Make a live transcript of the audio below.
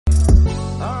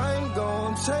I'm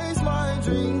gonna chase my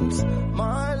dreams.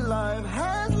 My life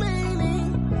has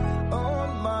meaning.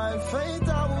 On my faith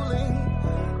I will lean.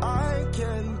 I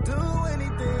can do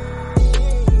anything.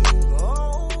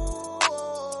 Oh,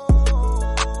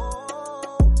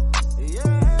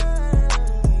 yeah.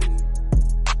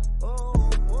 Oh,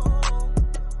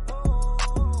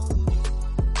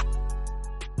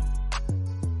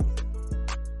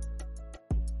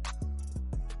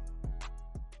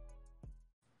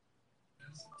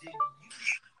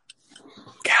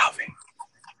 Calvin.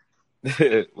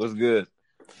 What's good?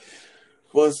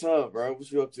 What's up, bro? What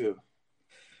you up to?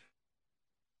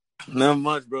 Not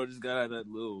much, bro. Just got out of that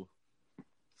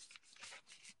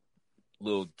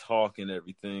little talk and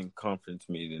everything, conference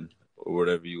meeting or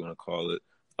whatever you want to call it.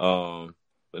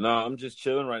 But no, I'm just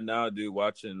chilling right now, dude.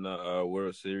 Watching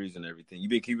World Series and everything. You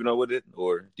been keeping up with it,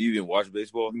 or do you even watch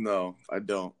baseball? No, I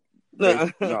don't. No,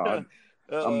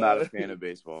 I'm not a fan of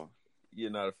baseball.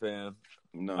 You're not a fan.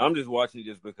 No, I'm just watching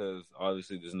just because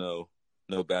obviously there's no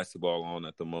basketball on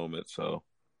at the moment. So,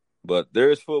 but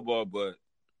there is football, but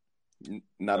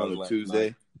not on a Tuesday.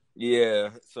 Night. Yeah,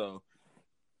 so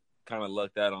kind of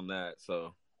lucked out on that.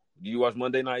 So, do you watch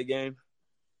Monday night game?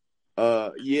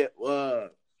 Yeah.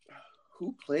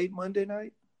 Who played Monday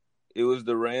night? It was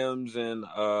the Rams and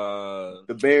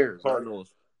the Bears,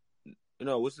 Cardinals. Right?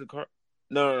 No, what's the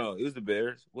No. It was the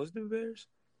Bears. Was it the Bears?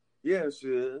 Yes.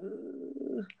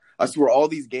 I swear, all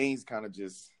these games kind of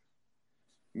just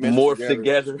morphed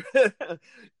together.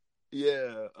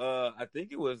 Yeah. I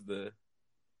think it was the.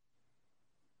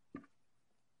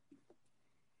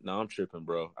 No, I'm tripping,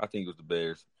 bro. I think it was the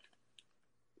Bears.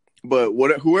 But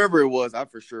whoever it was, I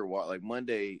for sure watched. Like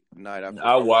Monday night,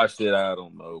 I watched it. I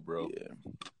don't know, bro. Yeah,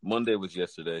 Monday was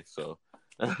yesterday, so.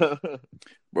 Bro,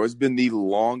 it's been the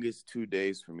longest 2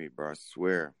 days for me, bro. I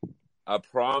swear. I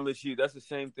promise you, that's the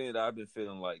same thing that I've been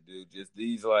feeling like, dude. Just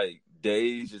these like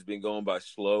days just been going by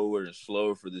slower and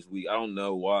slower for this week. I don't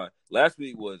know why. Last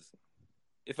week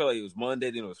it felt like it was Monday,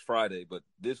 then it was Friday, but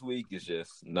this week is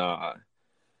just nah.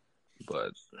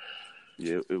 But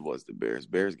yeah, it was the Bears.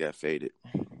 Bears got faded.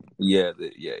 Yeah.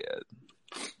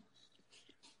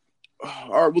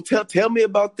 All right, well, tell me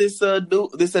about this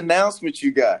this announcement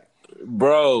you got,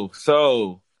 bro.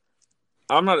 So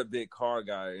I'm not a big car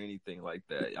guy or anything like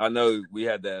that. I know we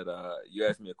had that. You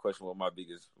asked me a question what my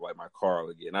biggest like my car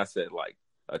would get, and I said like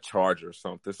a Charger or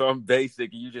something. So I'm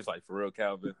basic, and you just like for real,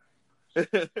 Calvin.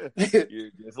 You're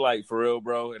just like for real,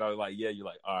 bro. And I was like, yeah. You're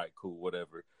like, all right, cool,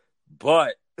 whatever.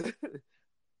 But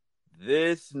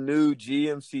this new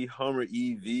GMC Hummer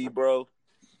EV, bro.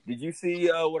 Did you see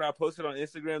what I posted on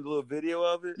Instagram, the little video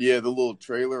of it? Yeah, the little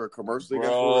trailer or commercial.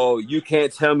 Bro, you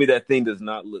can't tell me that thing does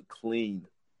not look clean.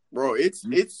 Bro, it's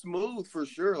smooth for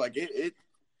sure. Like it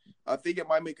I think it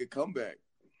might make a comeback.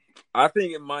 I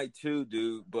think it might too,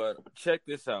 dude. But check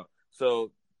this out.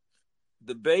 So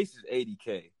the base is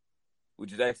 $80K,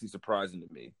 which is actually surprising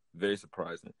to me. Very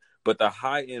surprising. But the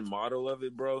high-end model of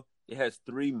it, bro, it has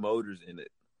 3 motors in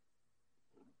it.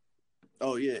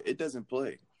 Oh, yeah. It doesn't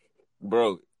play.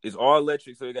 Bro, it's all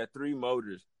electric, so it got 3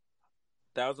 motors,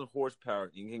 1,000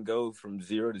 horsepower. You can go from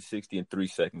 0 to 60 in 3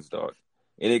 seconds, dog.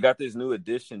 And it got this new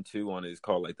addition, too, on it. It's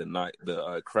called, like,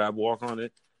 the crab walk on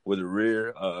it with the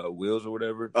rear wheels or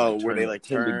whatever. Oh, where they, like,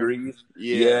 10 turn? degrees.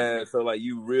 Yeah. So, like,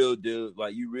 you really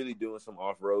doing some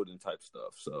off-roading type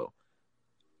stuff. So,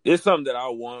 it's something that I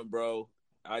want, bro.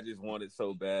 I just want it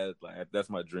so bad. Like, that's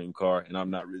my dream car. And I'm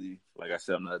not really, like I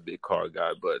said, I'm not a big car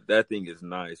guy. But that thing is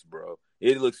nice, bro.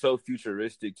 It looks so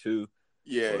futuristic, too.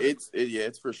 Yeah,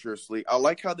 it's for sure sleek. I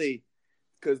like how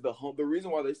because the reason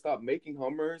why they stopped making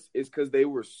Hummers is because they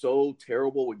were so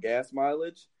terrible with gas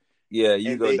mileage. Yeah,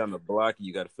 you go down the block and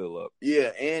you got to fill up.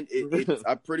 Yeah, and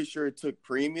I'm pretty sure it took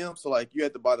premium. So, like, you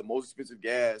had to buy the most expensive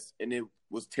gas, and it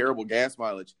was terrible gas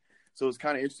mileage. So it's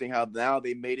kind of interesting how now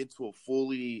they made it to a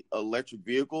fully electric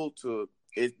vehicle.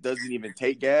 It doesn't even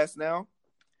take gas now,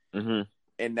 and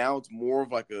now it's more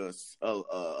of like a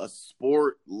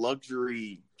sport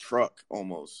luxury truck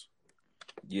almost.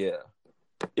 Yeah,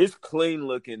 it's clean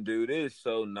looking, dude. It is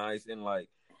so nice, and like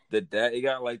it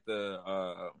got like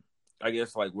the I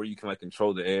guess like where you can like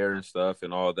control the air and stuff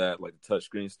and all that, like the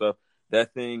touchscreen stuff.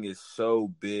 That thing is so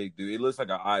big, dude. It looks like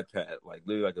an iPad, like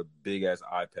literally like a big ass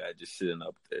iPad just sitting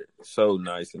up there. So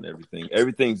nice and everything.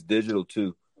 Everything's digital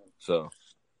too, so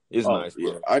it's nice,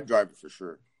 bro. Yeah, I'd drive it for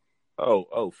sure.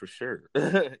 Oh, for sure.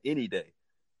 Any day.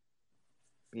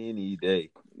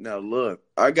 Now look,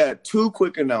 I got 2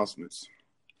 quick announcements.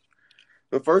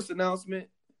 The first announcement,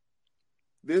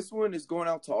 this one is going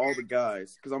out to all the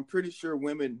guys because I'm pretty sure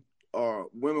women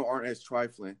aren't as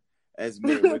trifling as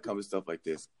men when it comes to stuff like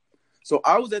this. So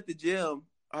I was at the gym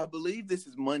I believe this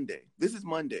is Monday. This is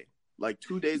Monday. Like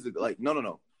 2 days ago. Like,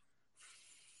 no.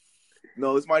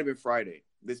 No, this might have been Friday.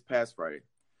 This past Friday.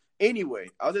 Anyway,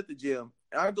 I was at the gym,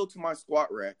 and I go to my squat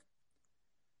rack.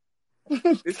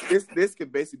 This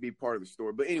could basically be part of the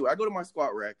story. But anyway, I go to my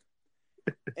squat rack,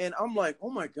 and I'm like, oh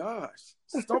my gosh,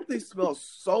 something smells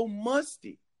so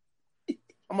musty.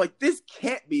 I'm like, this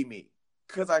can't be me.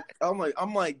 Because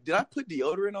I'm like, did I put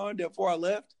deodorant on before I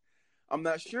left? I'm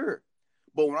not sure.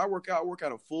 But when I work out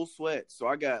in full sweat. So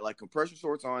I got like compression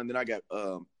shorts on, then I got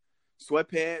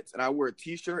sweatpants, and I wear a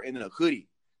t-shirt and then a hoodie.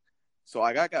 So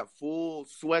like I got full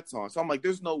sweats on. So I'm like,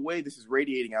 there's no way this is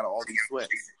radiating out of all these sweats.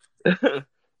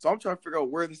 So I'm trying to figure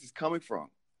out where this is coming from.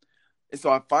 And so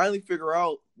I finally figure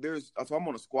out so I'm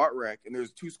on a squat rack, and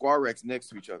there's 2 squat racks next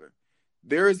to each other.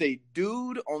 There is a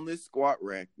dude on this squat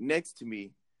rack next to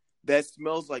me that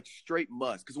smells like straight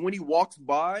musk. Because when he walks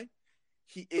by,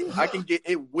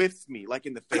 it whiffs me like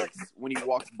in the face when he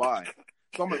walks by.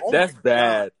 So I'm like, oh that's my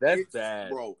bad. God. That's bad,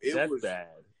 bro. That's bad.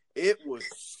 It was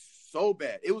so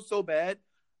bad. It was so bad.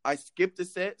 I skipped the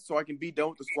set so I can be done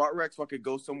with the squat rack so I could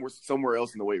go somewhere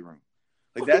else in the weight room.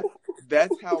 Like that.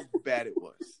 That's how bad it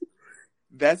was.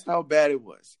 That's how bad it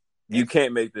was. You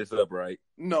can't make this up, right?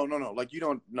 No. Like you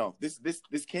don't. No, this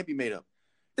can't be made up.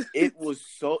 It was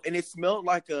so, and it smelled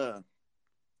like the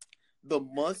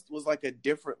must was like a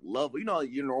different level. You know,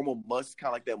 your normal must kind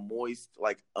of like that moist,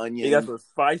 like onion. It got some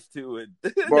spice to it,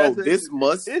 bro. This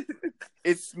must.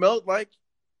 It smelled like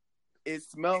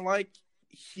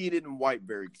heated and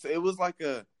whiteberry. So it was like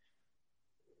a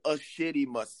shitty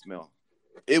must smell.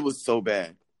 It was so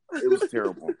bad. It was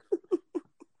terrible.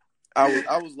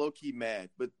 I was low key mad,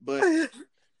 but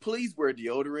please wear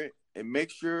deodorant and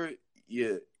make sure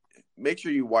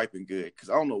you wiping good, because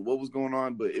I don't know what was going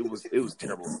on, but it was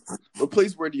terrible. But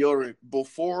please wear deodorant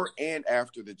before and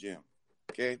after the gym.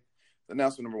 Okay,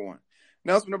 announcement number 1.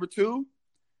 Announcement number 2,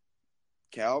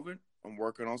 Calvin, I'm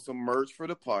working on some merch for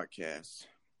the podcast.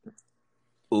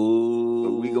 Ooh,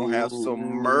 so we gonna have some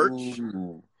merch.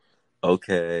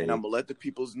 Okay. And I'm gonna let the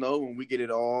peoples know when we get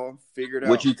it all figured out.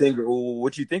 What you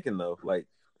thinking though? Like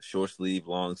short sleeve,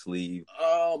 long sleeve?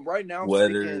 Right now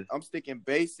I'm sticking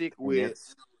basic with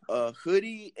a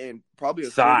hoodie and probably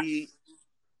a socks. hoodie.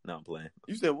 No, I'm playing.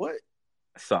 You said what?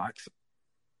 Socks.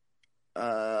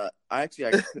 I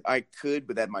could,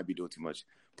 but that might be doing too much.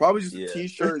 Probably just a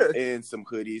t-shirt and some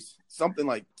hoodies. Something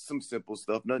like some simple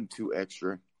stuff, nothing too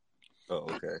extra. Oh,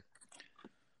 okay.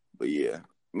 But yeah.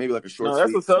 Maybe like a short. No,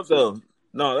 that's what's up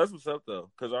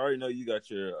though. Because I already know you got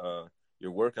your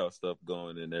workout stuff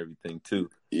going and everything too.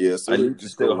 Yeah, so I need to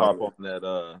still hop on that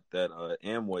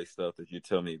Amway stuff that you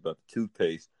tell me about the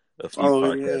toothpaste. A few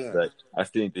podcasts back. I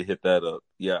still need to hit that up.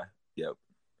 Yeah, yep.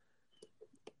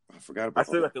 I forgot about. I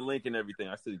still got the link and everything.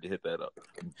 I still need to hit that up.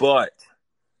 But,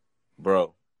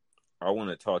 bro, I want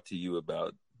to talk to you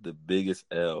about the biggest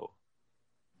L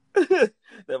that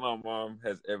my mom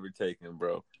has ever taken,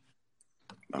 bro.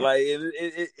 Like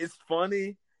it's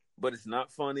funny, but it's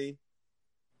not funny.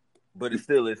 But it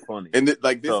still is funny. And this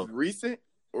is recent,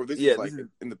 or this is like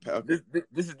in the past.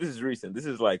 This is recent. This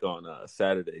is like on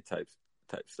Saturday type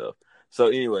stuff. So,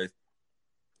 anyways,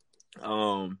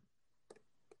 my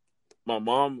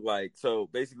mom so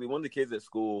basically one of the kids at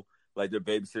school, like their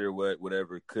babysitter,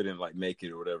 whatever, couldn't like make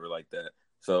it or whatever like that.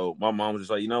 So my mom was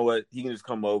just like, you know what, he can just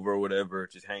come over or whatever,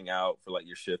 just hang out for like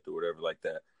your shift or whatever like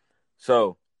that.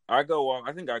 So I go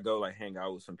like hang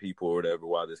out with some people or whatever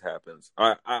while this happens.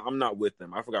 I'm not with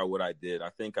them. I forgot what I did.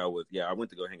 I went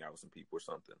to go hang out with some people or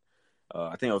something.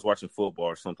 I think I was watching football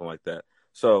or something like that.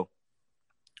 So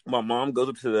my mom goes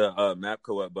up to the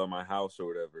Mapco up by my house or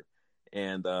whatever.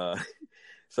 And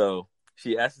so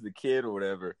she asks the kid or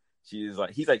whatever. She's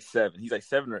like, he's like 7. He's like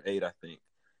 7 or 8, I think.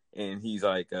 And he's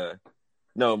like,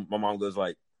 no, my mom goes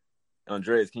like,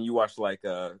 Andreas, can you watch like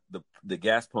the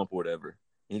gas pump or whatever?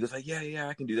 And he goes like, yeah,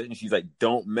 I can do that. And she's like,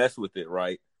 don't mess with it,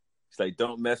 right? She's like,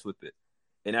 don't mess with it.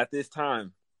 And at this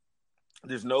time,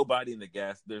 there's nobody in the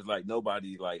gas. There's like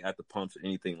nobody like at the pumps or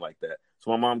anything like that.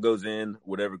 So my mom goes in,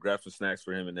 whatever, grabs some snacks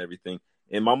for him and everything.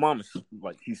 And my mom is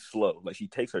like, she's slow. Like she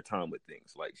takes her time with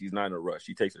things. Like she's not in a rush.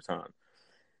 She takes her time.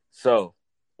 So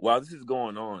while this is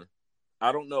going on,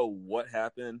 I don't know what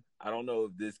happened. I don't know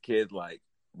if this kid like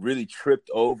really tripped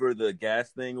over the gas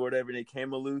thing or whatever and it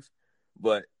came loose.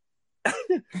 But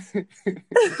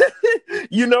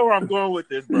you know where I'm going with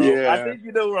this, bro. Yeah. I think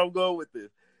you know where I'm going with this.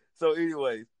 So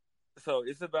anyways, so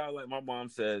it's about like my mom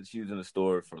said she was in the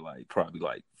store for like probably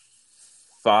like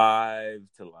 5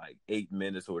 to like 8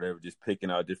 minutes or whatever, just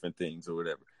picking out different things or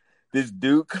whatever. This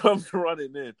dude comes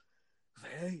running in.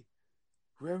 Like, hey,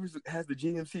 whoever has the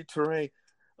GMC Terrain,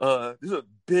 there's a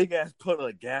big ass puddle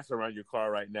of gas around your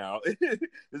car right now.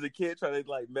 There's a kid trying to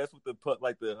like mess with the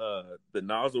the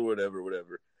nozzle or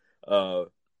whatever.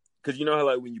 Because you know how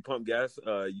like when you pump gas,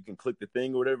 you can click the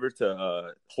thing or whatever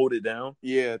to hold it down.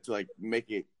 Yeah, to like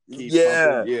make it keep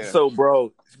Yeah. pumping. Yeah. So,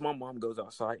 bro, my mom goes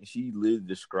outside and she literally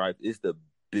described it's the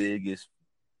biggest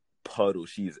puddle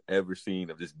she's ever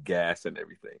seen of just gas and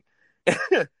everything.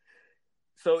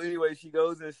 So anyway, she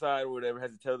goes inside or whatever,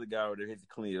 has to tell the guy or whatever, has to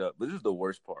clean it up. But this is the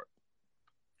worst part.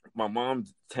 My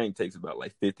mom's tank takes about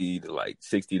like $50 to like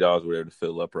 $60 whatever to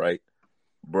fill up, right?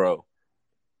 Bro,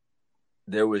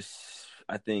 there was,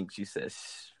 I think she says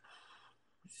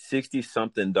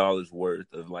 $60-something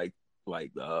worth of like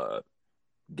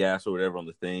gas or whatever on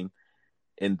the thing.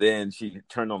 And then she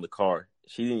turned on the car.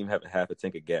 She didn't even have a half a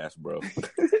tank of gas, bro.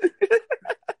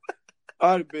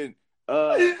 I'd have been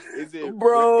is it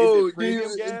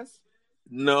premium gas?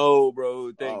 No,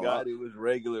 bro. Thank God it was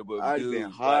regular, but I'd dude, been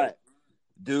hot. like,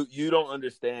 dude, you don't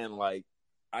understand. Like,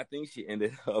 I think she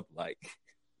ended up like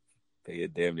paying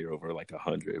damn near over like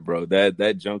 100, bro.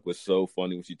 That junk was so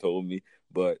funny when she told me,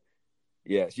 but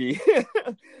yeah, she. Dude,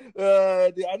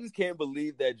 I just can't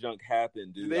believe that junk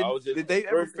happened, dude. Did they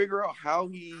ever figure out how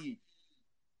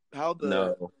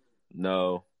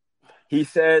No. He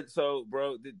said so,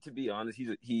 bro. To be honest, he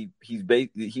was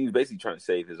basically trying to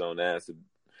save his own ass.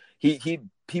 He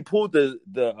pulled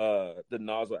the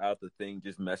nozzle out the thing,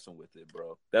 just messing with it,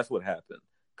 bro. That's what happened.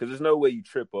 Because there's no way you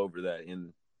trip over that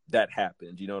and that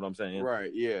happened. You know what I'm saying?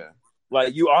 Right. Yeah.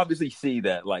 Like you obviously see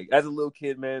that. Like as a little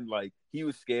kid, man, like he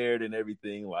was scared and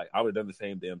everything. Like I would have done the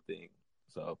same damn thing.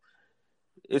 So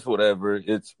it's whatever.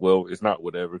 It's not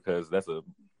whatever because that's a.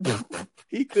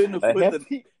 He couldn't have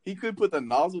he could put the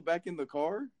nozzle back in the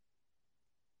car.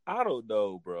 I don't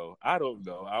know, bro. I don't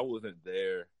know. I wasn't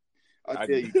there. I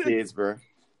tell you, kids, bro.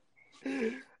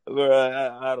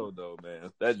 Bro, I don't know,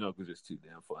 man. That junk was just too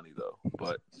damn funny, though.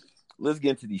 But let's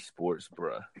get into these sports,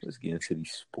 bro. Let's get into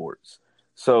these sports.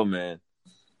 So, man,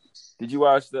 did you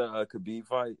watch the Khabib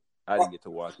fight? I didn't get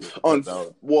to watch it.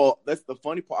 Well, that's the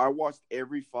funny part. I watched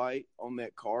every fight on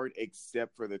that card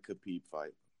except for the Khabib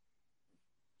fight.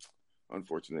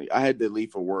 Unfortunately, I had to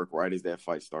leave for work right as that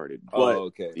fight started. But,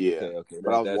 okay. Yeah, okay.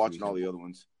 But I was watching all the other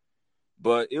ones.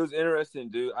 But it was interesting,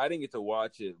 dude. I didn't get to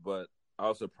watch it, but I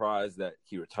was surprised that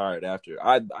he retired after.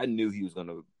 I knew he was going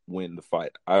to win the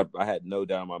fight. I had no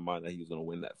doubt in my mind that he was going to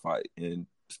win that fight and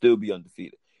still be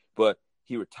undefeated. But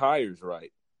he retires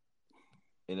right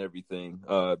and everything.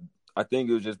 I think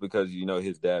it was just because,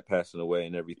 his dad passing away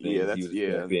and everything. Yeah,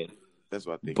 that's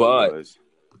what I think it was.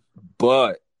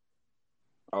 But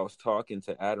I was talking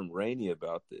to Adam Rainey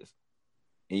about this.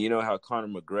 And you know how Conor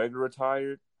McGregor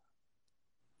retired?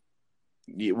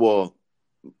 Yeah, well,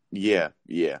 yeah.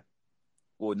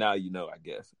 Well, now you know, I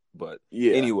guess. But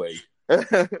yeah. Anyway,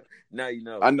 now you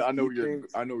know. I know where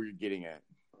you're getting at.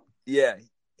 Yeah,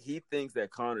 he thinks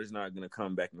that Conor's not going to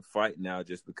come back and fight now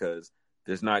just because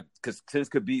since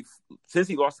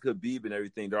he lost to Khabib and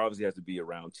everything, there obviously has to be a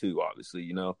round 2,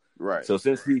 obviously, Right. So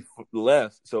since he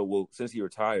left, since he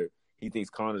retired, he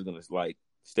thinks Conor's going to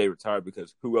stay retired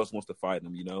because who else wants to fight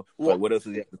him, Well, what else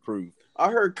does he have to prove? I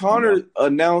heard Conor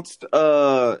announced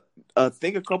I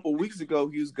think a couple weeks ago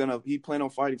he planned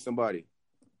on fighting somebody.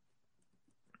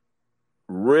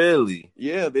 Really?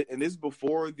 Yeah, and this is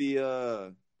before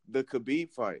the Khabib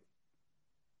fight.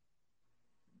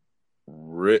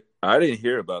 I didn't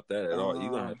hear about that at all.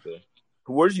 You're gonna have to.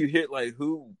 Where did you hear?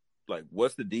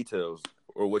 What's the details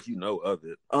or what you know of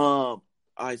it?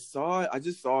 I saw it. I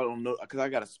just saw it on because I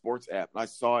got a sports app and I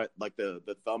saw it like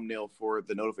the thumbnail for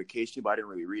the notification, but I didn't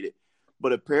really read it.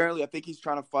 But apparently, I think he's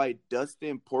trying to fight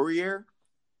Dustin Poirier.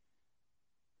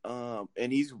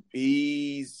 And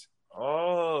he's.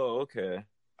 Oh, okay.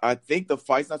 I think the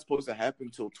fight's not supposed to happen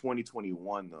until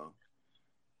 2021, though.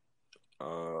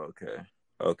 Oh,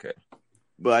 okay.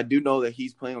 But I do know that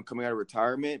he's planning on coming out of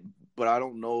retirement. But I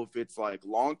don't know if it's like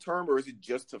long term or is it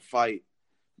just to fight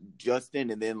Justin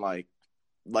and then like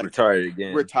retire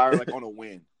again. Retire like on a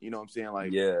win. You know what I'm saying?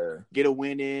 Like, yeah, get a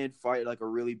win in, fight like a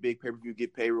really big pay-per-view,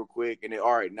 get paid real quick, and then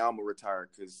all right, now I'm gonna retire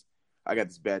because I got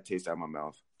this bad taste out of my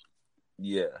mouth.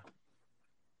 Yeah,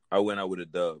 I went out with a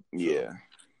dub. Yeah,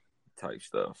 type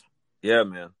stuff. Yeah,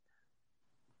 man.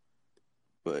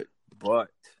 But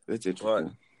that's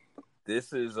interesting. But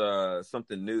this is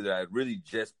something new that I really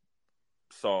just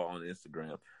saw on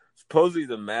Instagram. Supposedly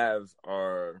the Mavs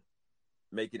are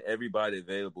making everybody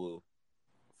available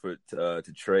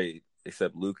to trade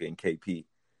except Luka and KP.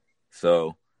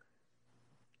 So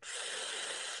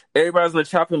everybody's on the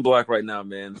chopping block right now,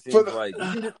 man. Seems like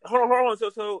hold on.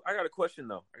 So I got a question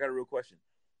though. I got a real question.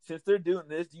 Since they're doing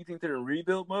this, do you think they're in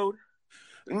rebuild mode?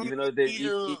 Even though they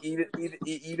Yeah.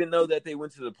 even though that they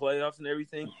went to the playoffs and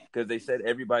everything, because they said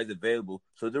everybody's available,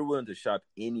 so they're willing to shop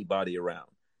anybody around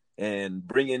and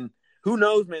bring in. Who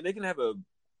knows, man? They can have a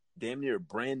damn near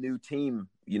brand new team,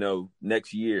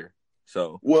 next year.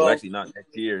 So, well, actually not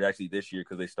next year, actually this year,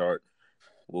 because they start.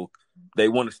 Well, they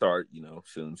want to start,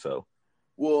 soon. So,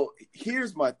 well,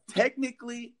 here's my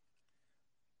technically.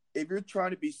 If you're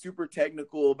trying to be super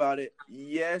technical about it,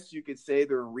 yes, you could say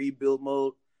they're in rebuild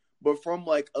mode. But from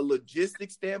like a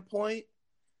logistics standpoint,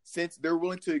 since they're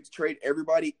willing to trade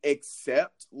everybody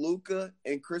except Luka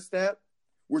and Kristaps,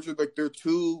 which are like their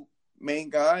two main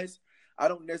guys, I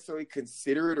don't necessarily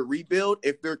consider it a rebuild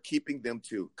if they're keeping them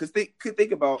too. Because they could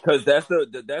think about that's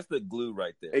the glue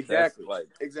right there. Exactly.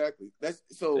 Exactly. That's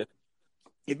so.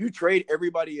 If you trade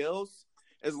everybody else,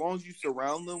 as long as you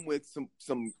surround them with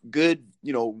some good,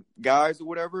 guys or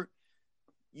whatever,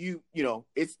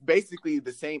 it's basically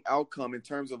the same outcome in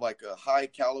terms of like a high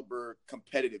caliber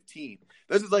competitive team.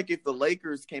 This is like if the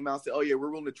Lakers came out and said, "Oh yeah, we're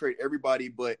willing to trade everybody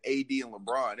but AD and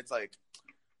LeBron." It's like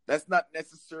that's not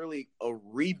necessarily a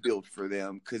rebuild for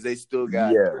them because they still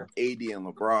got AD and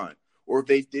LeBron. Or if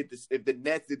they did this, if the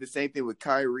Nets did the same thing with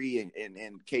Kyrie and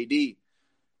KD,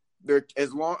 I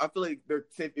feel like they're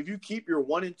if you keep your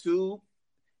 1 and 2.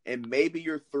 And maybe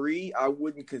your 3, I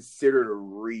wouldn't consider it a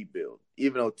rebuild,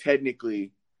 even though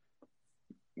technically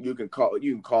you can call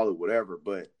it whatever.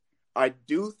 But I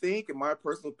do think, in my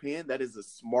personal opinion, that is a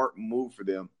smart move for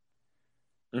them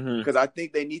because I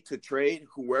think they need to trade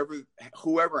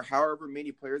however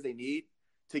many players they need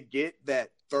to get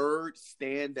that third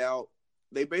standout.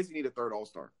 They basically need a third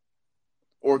all-star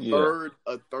or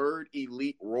a third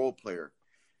elite role player.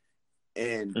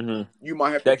 And you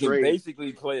might have to trade. That can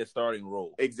basically play a starting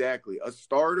role. Exactly. A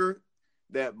starter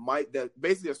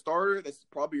basically a starter that's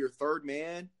probably your third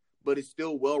man, but is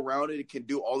still well-rounded and can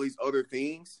do all these other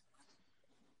things.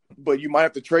 But you might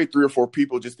have to trade 3 or 4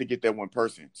 people just to get that one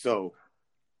person. So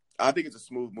I think it's a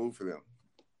smooth move for them.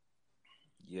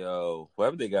 Yo,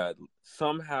 whoever they got,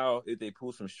 somehow if they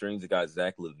pull some strings, they got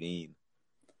Zach LaVine.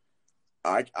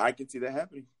 I can see that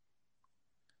happening.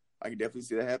 I can definitely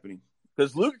see that happening.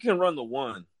 Because Luka can run the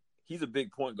 1. He's a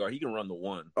big point guard. He can run the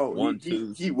 1. Oh, 1,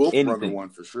 2. He will run the 1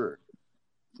 for sure.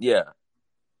 Yeah.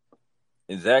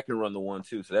 And Zach can run the 1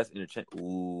 too. So that's interchangeable.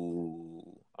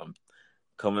 Ooh. I'm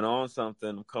coming on something.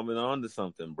 I'm coming on to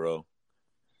something, bro.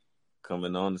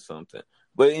 Coming on to something.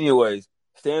 But anyways,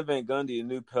 Stan Van Gundy, the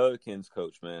new Pelicans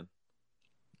coach, man.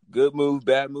 Good move,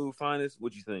 bad move, finest.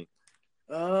 What you think?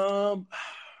 I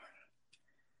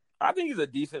think it's a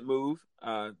decent move,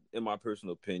 in my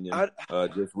personal opinion.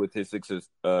 Just with his success,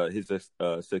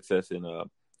 success in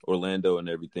Orlando and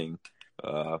everything.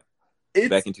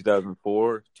 Back in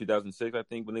 2004, 2006, I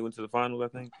think, when they went to the finals, I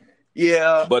think.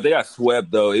 Yeah. But they got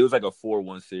swept, though. It was like a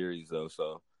 4-1 series, though,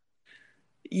 so.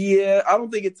 Yeah, I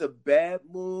don't think it's a bad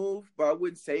move, but I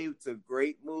wouldn't say it's a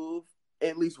great move.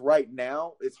 At least right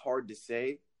now, it's hard to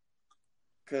say.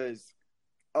 Because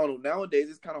I don't know. Nowadays,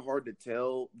 it's kind of hard to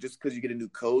tell just because you get a new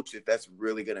coach if that's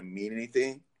really going to mean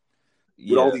anything.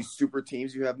 Yeah. With all these super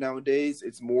teams you have nowadays,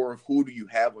 it's more of who do you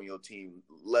have on your team,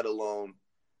 let alone,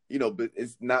 but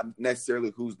it's not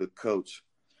necessarily who's the coach.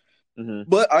 Mm-hmm.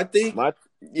 But I think, my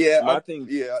thing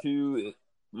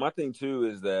too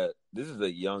is that this is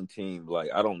a young team. Like,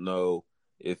 I don't know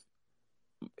his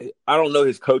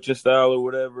coaching style or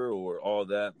whatever or all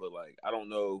that, but like, I don't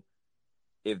know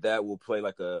if that will play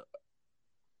like a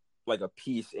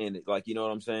piece in it, like, you know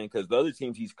what I'm saying? Because the other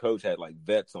teams he's coached had like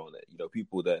vets on it,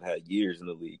 people that had years in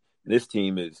the league. And this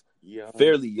team is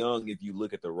fairly young if you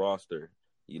look at the roster,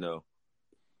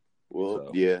 Well,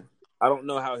 so, yeah, I don't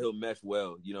know how he'll mesh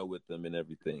well, with them and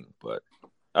everything, but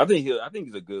I think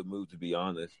it's a good move, to be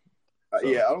honest. So,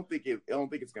 yeah, I don't think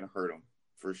it's gonna hurt him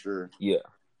for sure. Yeah,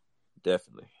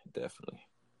 definitely.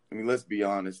 I mean, let's be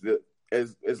honest.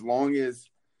 As long as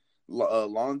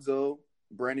Lonzo,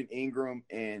 Brandon Ingram,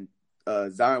 and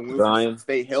Zion Williamson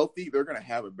stay healthy, they're gonna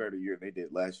have a better year than they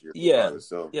did last year. Yeah,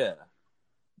 so yeah,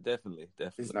 definitely.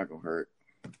 It's not gonna hurt.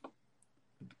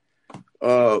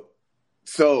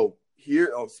 So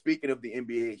here, speaking of the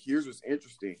NBA, here's what's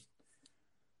interesting.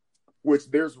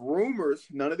 Which there's rumors,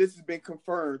 none of this has been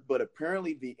confirmed, but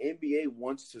apparently the NBA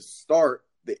wants to start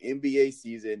the NBA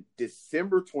season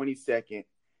December 22nd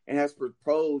and has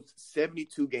proposed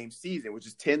 72-game season, which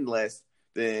is 10 less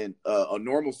than a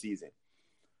normal season.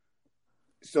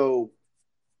 So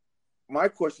my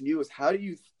question to you is, how do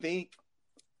you think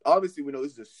 – obviously we know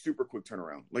this is a super quick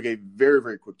turnaround, like a very,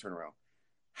 very quick turnaround.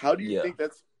 How do you think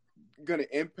that's going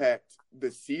to impact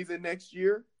the season next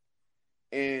year?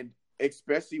 And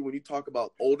especially when you talk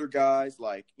about older guys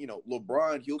like,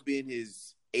 LeBron, he'll be in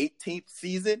his 18th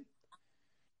season,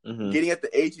 Mm-hmm. getting at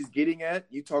the age he's getting at,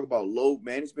 you talk about load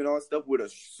management on stuff with a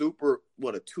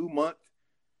 2-month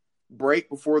break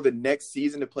before the next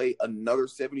season to play another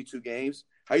 72 games.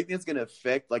 How do you think it's going to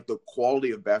affect like the quality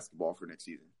of basketball for next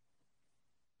season?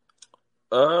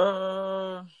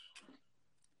 Well,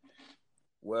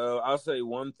 I'll say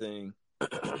one thing.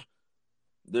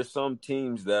 There's some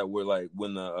teams that were like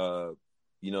when the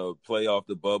playoff,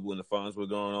 the bubble and the finals were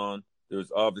going on,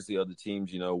 there's obviously other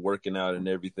teams, working out and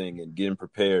everything and getting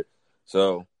prepared.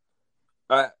 So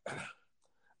I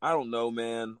don't know,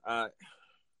 man.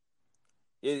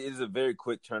 It is a very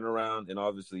quick turnaround, and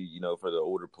obviously, for the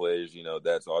older players,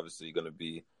 that's obviously going to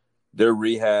be their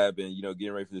rehab and,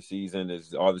 getting ready for the season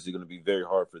is obviously going to be very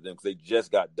hard for them because they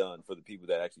just got done for the people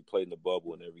that actually played in the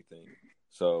bubble and everything.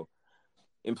 So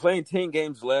in playing 10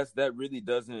 games less, that really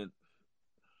doesn't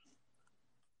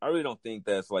 – I really don't think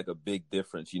that's like a big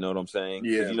difference. You know what I'm saying?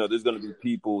 Yeah. Because, there's going to be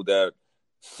people that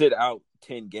sit out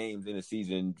 10 games in a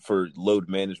season for load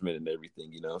management and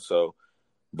everything, So,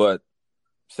 but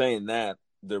saying that,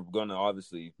 they're going to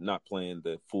obviously not playing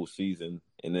the full season.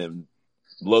 And then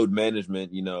load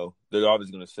management, they're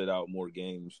obviously going to sit out more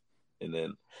games. And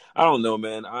then, I don't know,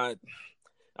 man. I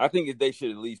think if they should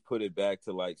at least put it back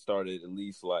to, like, start it at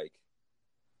least, like,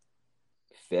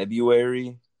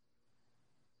 February,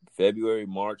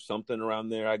 March, something around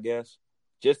there, I guess.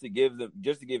 Just to give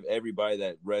everybody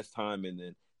that rest time and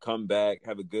then come back,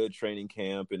 have a good training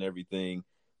camp and everything.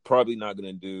 Probably not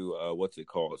going to do,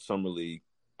 Summer League.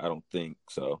 I don't think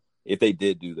so. If they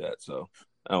did do that, so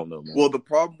I don't know, man. Well, the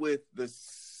problem with the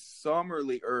summer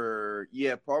league,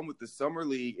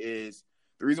 is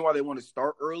the reason why they want to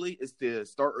start early is to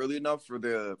start early enough for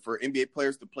NBA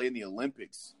players to play in the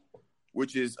Olympics,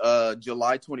 which is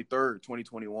July 23rd,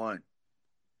 2021.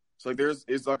 So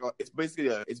it's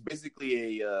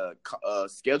basically a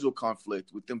schedule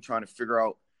conflict with them trying to figure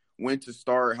out when to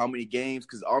start, how many games,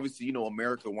 because obviously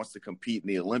America wants to compete in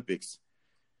the Olympics.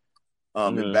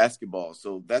 In basketball.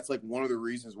 So that's like one of the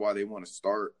reasons why they want to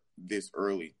start this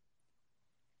early.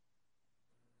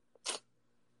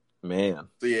 Man.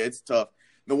 So yeah, it's tough.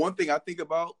 The one thing I think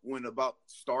about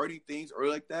starting things early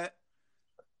like that,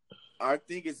 I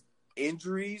think it's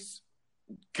injuries,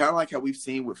 kind of like how we've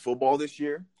seen with football this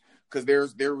year, because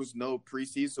there was no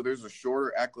preseason, so there's a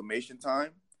shorter acclimation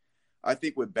time. I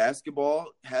think with basketball,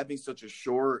 having such a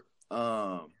short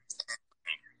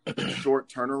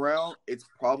turnaround, it's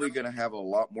probably going to have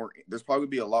there's probably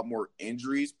be a lot more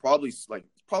injuries, probably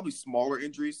smaller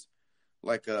injuries,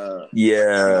 like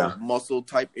muscle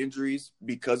type injuries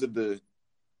because of the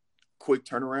quick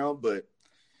turnaround. But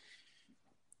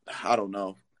I don't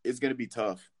know, it's going to be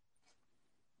tough.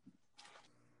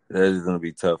 That is going to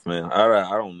be tough, man.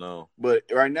 I don't know, but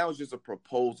right now it's just a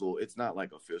proposal. It's not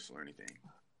like official or anything.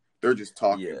 They're just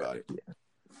talking about it.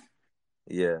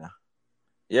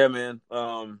 Yeah, man.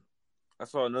 I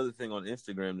saw another thing on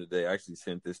Instagram today. I actually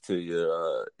sent this to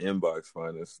your inbox,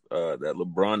 Finest, that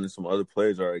LeBron and some other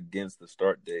players are against the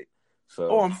start date.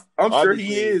 So, I'm sure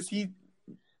he is.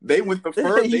 They went the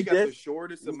first. They got the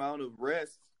shortest amount of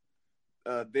rest.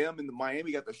 Them in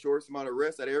Miami got the shortest amount of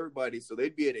rest out of everybody, so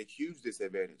they'd be at a huge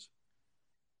disadvantage.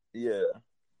 Yeah,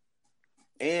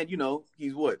 and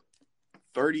he's what,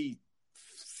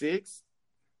 36.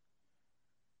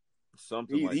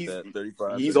 Something like that,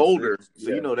 35. He's 36. older,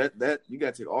 so yeah. that you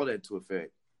got to take all that into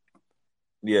effect.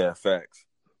 Yeah, facts.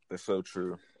 That's so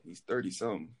true. He's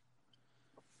 30-something.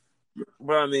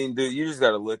 But I mean, dude, you just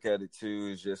got to look at it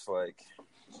too. It's just like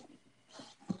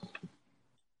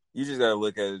you just got to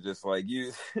look at it just like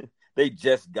they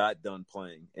just got done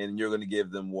playing, and you're going to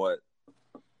give them what,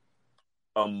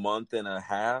 a month and a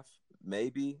half,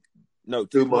 maybe? No,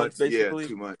 2 months basically. Yeah,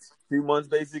 2 months. 2 months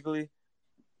basically.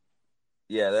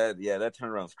 Yeah, that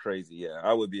turnaround's crazy. Yeah,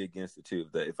 I would be against it too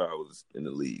if I was in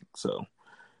the league. So,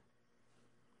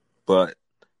 but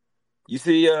you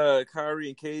see, Kyrie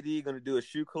and KD gonna do a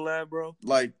shoe collab, bro.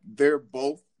 Like they're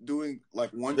both doing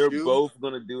like one. They're shoe? both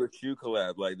gonna do a shoe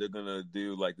collab. Like they're gonna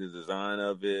do like the design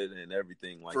of it and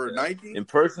everything like for that. Nike. And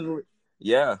personally,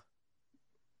 yeah,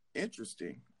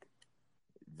 interesting.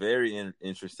 Very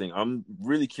interesting. I'm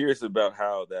really curious about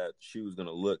how that shoe is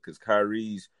gonna look because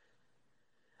Kyrie's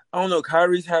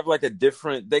have like a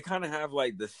different, they kind of have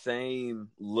like the same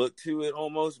look to it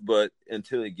almost, but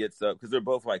until it gets up, because they're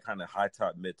both like kind of high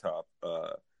top, mid top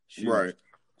shoes. Right.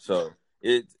 So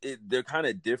they're kind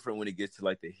of different when it gets to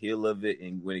like the heel of it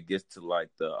and when it gets to like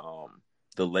the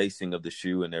lacing of the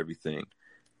shoe and everything.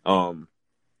 I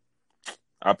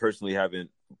personally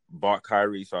haven't bought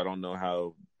Kyrie, so I don't know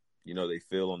how, they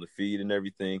feel on the feet and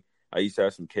everything. I used to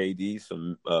have some KD,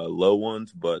 some low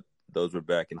ones, but Those were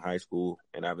back in high school,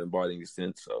 and I haven't bought any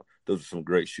since. So those are some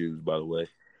great shoes, by the way.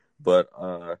 But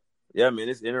yeah, man,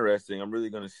 it's interesting. I'm really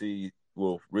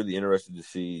really interested to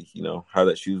see, how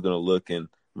that shoe's gonna look, and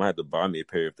I might have to buy me a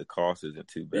pair if the cost isn't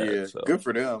too bad. Yeah, so. Good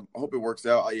for them. I hope it works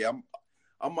out. Yeah,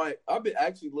 I've been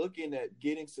actually looking at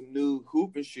getting some new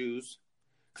hooping shoes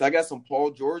because I got some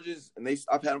Paul Georges, and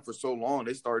I've had them for so long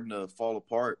they're starting to fall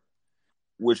apart.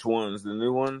 Which ones? The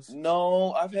new ones?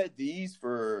 No, I've had these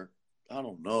for I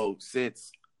don't know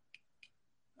since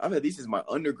I've had these since my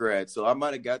undergrad, so I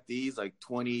might have got these like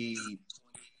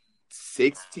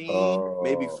 2016,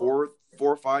 maybe 4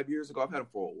 or 5 years ago. I've had them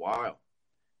for a while.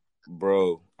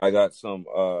 Bro, I got some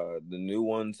the new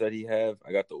ones that he have.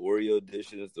 I got the Oreo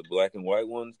editions, the black and white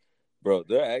ones. Bro,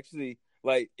 they're actually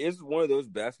like it's one of those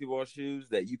basketball shoes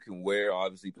that you can wear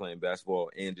obviously playing basketball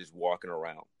and just walking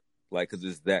around. Like cuz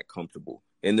it's that comfortable.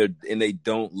 And they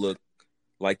don't look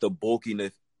like the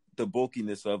bulkiness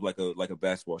of like a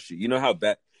basketball shoe. You know how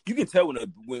you can tell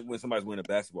when somebody's wearing a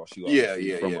basketball shoe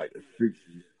from like a street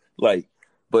shoe. Like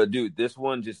but dude, this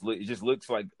one just looks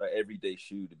like an everyday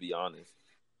shoe to be honest.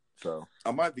 So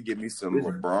I might have to get me some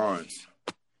LeBrons.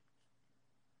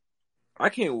 I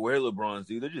can't wear LeBrons,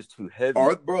 dude. They're just too heavy.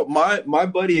 Bro, my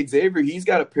buddy Xavier, he's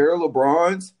got a pair of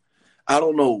LeBrons. I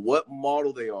don't know what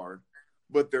model they are,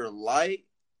 but they're light.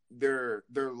 They're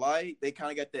light. They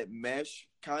kind of got that mesh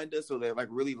kind of, so they're like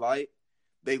really light.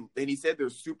 And he said they're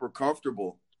super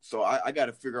comfortable. So I got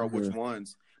to figure out which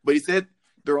ones. But he said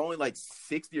they're only like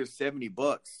 $60 or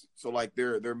 $70. So like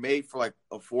they're made for like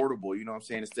affordable, you know what I'm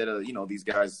saying? Instead of, these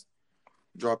guys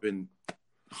dropping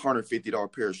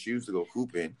 $150 pair of shoes to go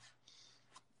hooping.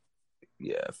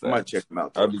 Yeah, I might check them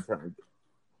out.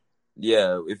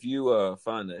 Yeah, if you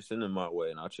find that, send them my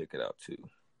way and I'll check it out too.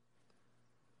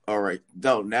 All right.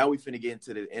 Now we finna get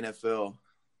into the NFL.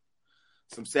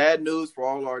 Some sad news for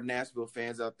all our Nashville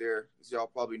fans out there. As y'all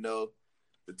probably know,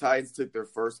 the Titans took their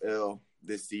first L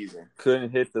this season.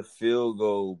 Couldn't hit the field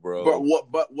goal, bro.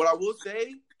 But what I will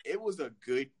say, it was a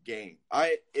good game.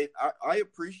 I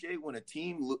appreciate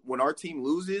when our team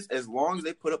loses, as long as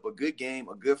they put up a good game,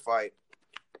 a good fight,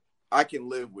 I can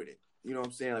live with it. You know what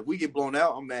I'm saying? Like we get blown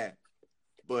out, I'm mad.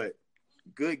 But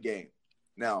good game.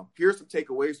 Now, here's some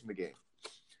takeaways from the game.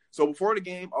 So before the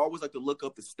game, I always like to look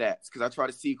up the stats because I try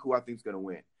to see who I think is going to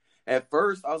win. At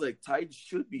first, I was like, Titans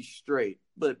should be straight,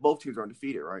 but both teams are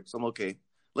undefeated, right? So I'm okay.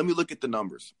 Let me look at the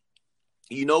numbers.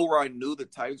 You know where I knew the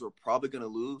Titans were probably going to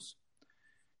lose?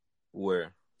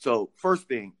 Where? So first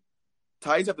thing,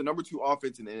 Titans have the number 2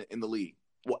 offense in the league.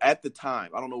 Well, at the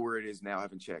time, I don't know where it is now. I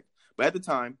haven't checked. But at the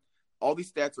time, all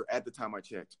these stats are at the time I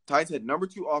checked. Titans had number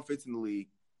 2 offense in the league.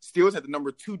 Steelers had the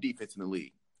number 2 defense in the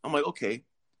league. I'm like, okay,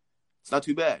 it's not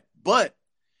too bad. But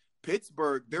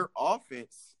Pittsburgh, their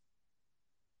offense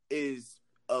is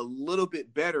a little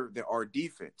bit better than our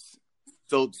defense.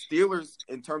 So Steelers,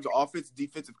 in terms of offense,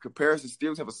 defensive comparison,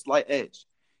 Steelers have a slight edge.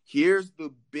 Here's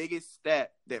the biggest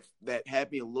stat that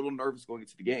had me a little nervous going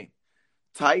into the game.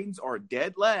 Titans are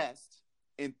dead last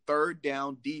in third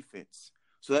down defense.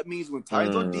 So that means when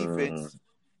Titans on defense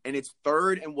and it's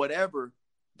third and whatever,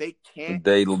 they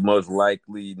most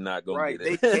likely not going to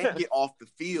get it. They can't get off the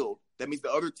field. That means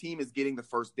the other team is getting the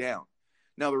first down.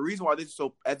 Now, the reason why this is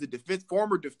so, as a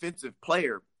former defensive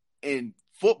player in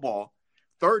football,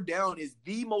 third down is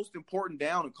the most important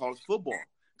down in college football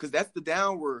because that's the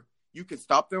down where you can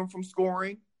stop them from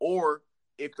scoring, or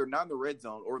if they're not in the red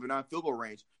zone or they're not in field goal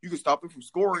range, you can stop them from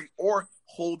scoring or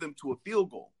hold them to a field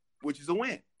goal, which is a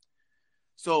win.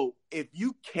 So if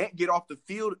you can't get off the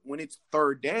field when it's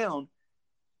third down,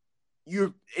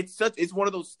 it's one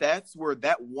of those stats where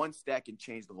that one stat can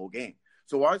change the whole game.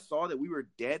 So I saw that we were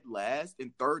dead last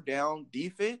in third down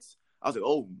defense. I was like,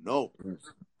 oh no,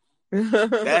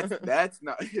 that's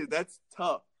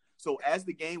tough. So as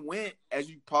the game went, as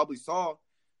you probably saw,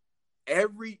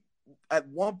 at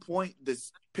one point the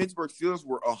Pittsburgh Steelers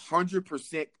were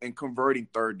 100% in converting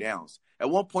third downs. At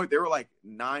one point they were like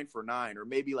 9 for 9, or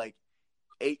maybe like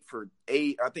 8 for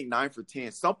 8. I think 9 for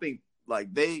 10, something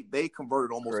like they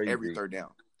converted almost every third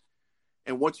down.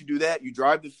 And once you do that, you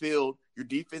drive the field, your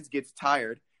defense gets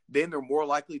tired, then they're more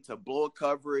likely to blow a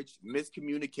coverage,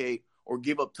 miscommunicate, or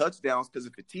give up touchdowns because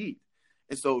of fatigue.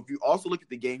 And so if you also look at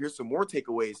the game, here's some more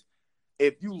takeaways.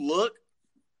 If you look,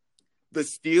 the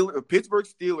Pittsburgh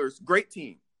Steelers, great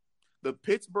team. The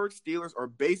Pittsburgh Steelers are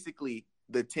basically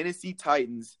the Tennessee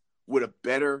Titans with a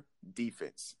better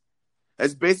defense.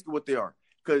 That's basically what they are.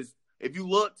 Because if you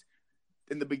looked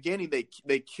in the beginning,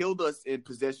 they killed us in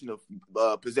possession of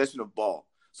ball.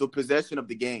 So possession of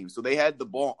the game. So they had the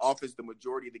ball on offense the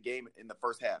majority of the game in the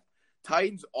first half.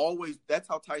 Titans always, that's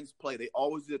how Titans play. They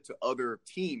always do it to other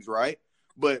teams, right?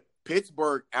 But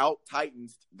Pittsburgh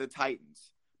out-Titans the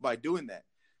Titans by doing that.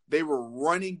 They were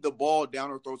running the ball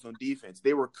down our throats on defense.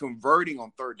 They were converting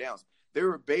on third downs.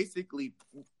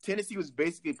 Tennessee was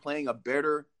basically playing a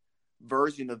better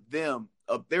version of them.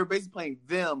 They were basically playing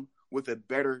them with a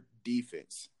better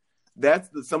defense. That's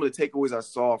some of the takeaways I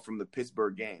saw from the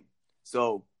Pittsburgh game.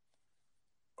 So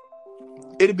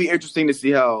it'd be interesting to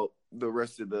see how the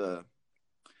rest of the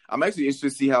 – I'm actually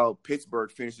interested to see how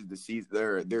Pittsburgh finishes the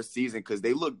season, their season, because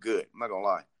they look good. I'm not going to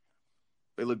lie.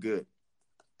 They look good.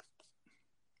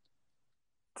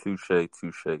 Touche. I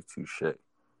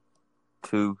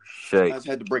just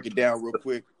had to break it down real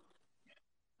quick.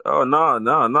 Oh,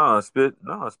 no. Spit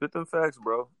them facts,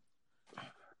 bro.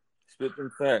 Spit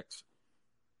them facts.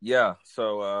 Yeah,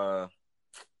 so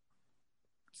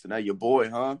now your boy,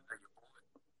 huh?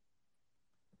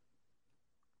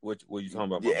 What you talking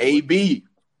about? Yeah, AB.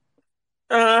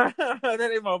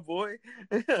 That ain't my boy.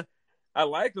 I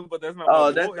like him, but that's not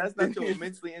my boy. That's not your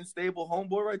mentally unstable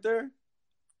homeboy right there?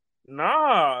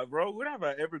 Nah, bro. When have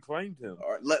I ever claimed him?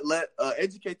 All right, let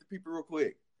educate the people real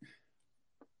quick.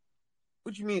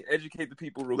 What you mean educate the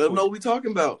people real quick? Let them know what we talking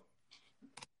about.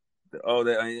 Oh,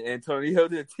 that Antonio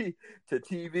to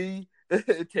TV,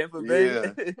 Tampa Bay.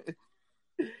 Yeah.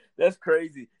 That's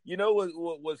crazy. You know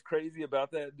what was crazy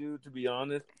about that, dude, to be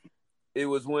honest? It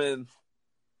was when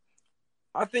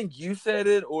I think you said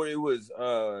it, or it was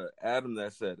Adam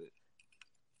that said it.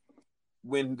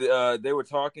 When they were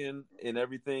talking and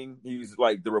everything, he was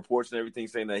like the reports and everything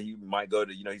saying that he might go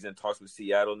to, he's in talks with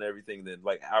Seattle and everything. And then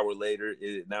like an hour later,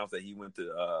 it announced that he went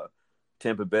to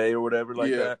Tampa Bay or whatever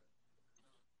like that.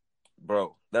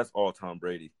 Bro, that's all Tom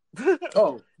Brady.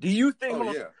 Oh, do you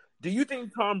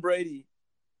think Tom Brady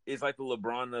is like the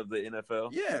LeBron of the NFL?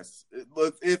 Yes.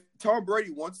 Look, if Tom Brady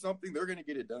wants something, they're going to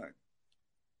get it done.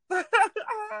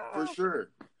 For sure.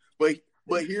 But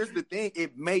here's the thing.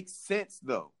 It makes sense,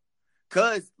 though.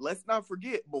 Because let's not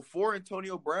forget, before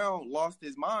Antonio Brown lost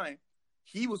his mind,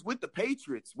 he was with the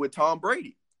Patriots with Tom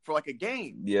Brady for like a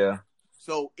game. Yeah.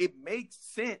 So it makes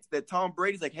sense that Tom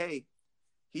Brady's like, hey,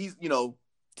 he's,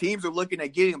 teams are looking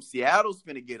at getting him. Seattle's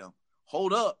going to get him.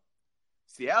 Hold up.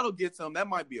 Seattle gets him. That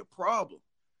might be a problem.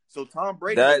 So Tom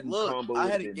Brady, look, I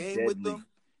had a game with them.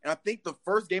 And I think the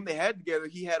first game they had together,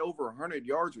 he had over 100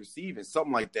 yards receiving,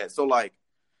 something like that. So,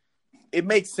 it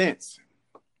makes sense.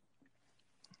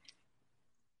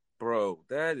 Bro,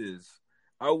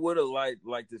 I would have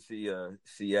liked to see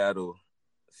Seattle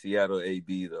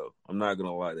AB though. I'm not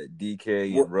gonna lie, that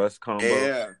DK and Russ combo.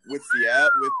 Yeah, with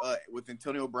Seattle with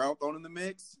Antonio Brown thrown in the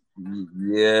mix.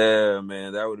 Yeah,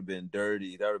 man, that would have been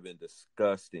dirty. That would have been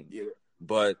disgusting. Yeah,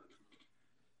 but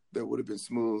that would have been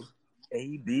smooth.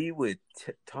 AB with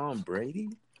Tom Brady.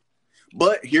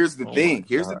 But here's the thing.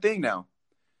 Here's the thing now.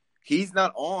 He's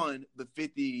not on the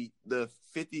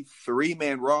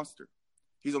 53-man roster.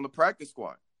 He's on the practice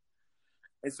squad.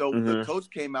 And so the coach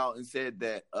came out and said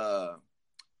that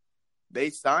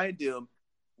they signed him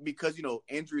because,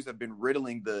 injuries have been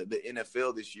riddling the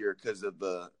NFL this year because of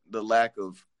the lack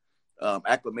of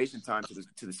acclimation time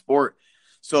to the sport.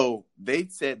 So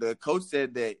the coach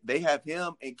said that they have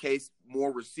him in case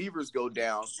more receivers go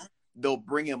down. They'll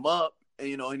bring him up,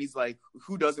 and and he's like,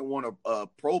 who doesn't want a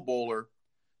Pro Bowler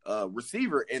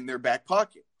receiver in their back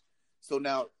pocket? So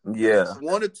now,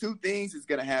 one of two things is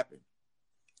going to happen.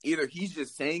 Either he's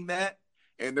just saying that,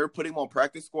 and they're putting him on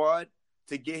practice squad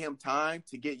to get him time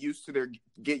to get used to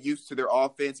their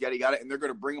offense, yada yada, and they're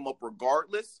going to bring him up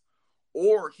regardless.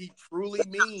 Or he truly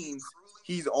means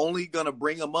he's only going to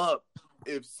bring him up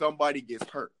if somebody gets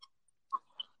hurt.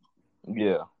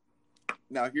 Yeah.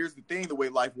 Now here's the thing: the way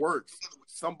life works,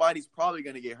 somebody's probably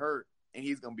going to get hurt, and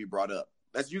he's going to be brought up.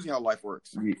 That's usually how life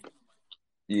works.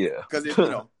 Yeah. Because if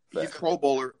he's Pro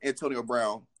Bowler, Antonio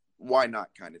Brown, why not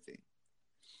kind of thing.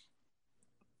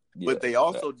 Yeah, but they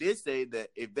also did say that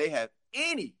if they have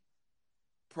any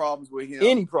problems with him,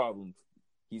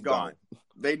 he's gone.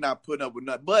 They not putting up with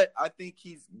nothing. But I think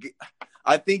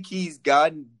he's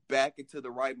gotten back into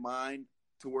the right mind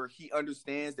to where he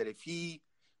understands that if he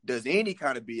does any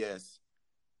kind of BS,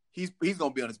 he's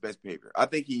gonna be on his best behavior. I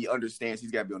think he understands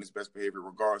he's got to be on his best behavior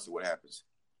regardless of what happens.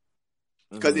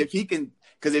 Because if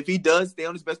he does stay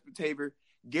on his best behavior,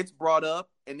 gets brought up,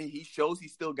 and then he shows he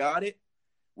still got it,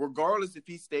 regardless if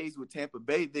he stays with Tampa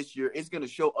Bay this year, it's going to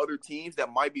show other teams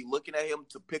that might be looking at him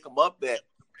to pick him up that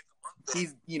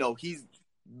he's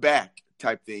back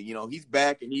type thing. He's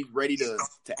back and he's ready to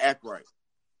act right.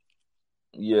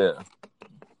 Yeah.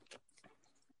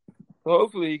 Well,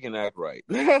 hopefully he can act right.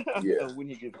 Yeah. When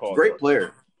he gets called. Great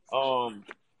player.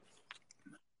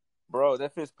 Bro,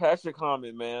 that Fitzpatrick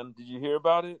comment, man. Did you hear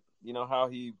about it? How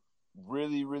he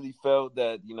really, really felt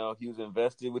that, you know, he was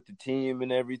invested with the team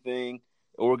and everything. See,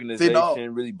 no,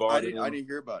 Organization really bought I him. didn't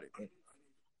hear about it.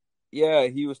 Yeah,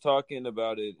 he was talking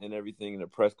about it and everything in a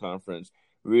press conference.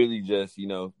 Really just, you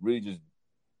know, really just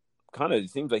kind of, it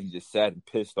seems like he just sat and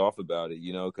pissed off about it,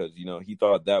 you know, because, you know, he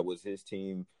thought that was his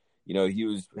team. You know, he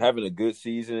was having a good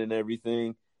season and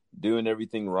everything, doing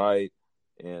everything right.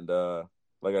 And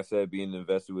like I said, being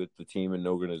invested with the team and the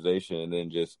organization, and then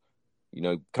just, you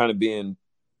know, kind of being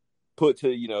put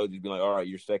to, you know, just being like, all right,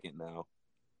 you're second now,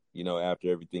 you know, after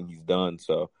everything he's done.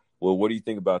 So, well, what do you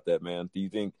think about that, man? Do you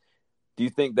think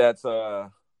that's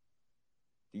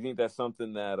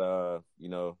something that you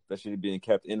know, that should be being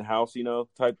kept in house, you know,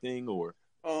 type thing, or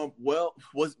Well,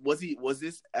 was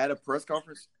this at a press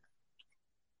conference?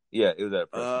 yeah, it was at a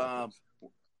press conference.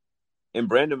 And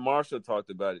Brandon Marshall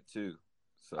talked about it too.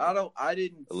 So I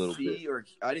didn't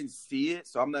see it,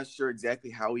 so I'm not sure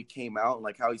exactly how he came out and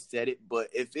like how he said it. But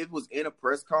if it was in a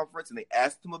press conference and they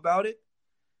asked him about it,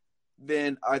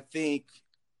 then I think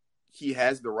he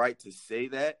has the right to say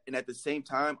that. And at the same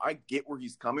time, I get where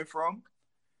he's coming from.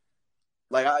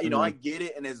 Like I get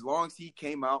it, and as long as he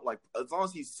came out, like as long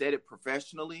as he said it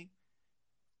professionally,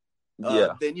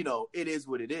 then you know it is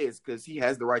what it is because he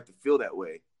has the right to feel that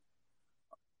way.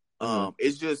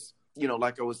 It's just, you know,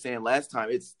 like I was saying last time,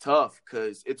 it's tough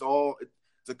because it's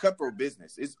a cutthroat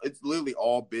business. It's literally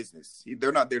all business.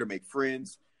 They're not there to make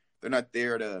friends. They're not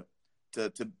there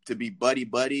to be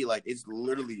buddy. Like it's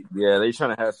literally they're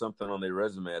trying to have something on their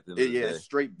resume at the end of the day. It's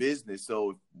straight business.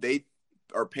 So if they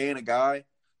are paying a guy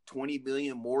 $20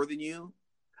 million more than you,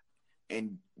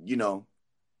 and you know,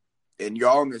 and you're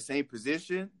all in the same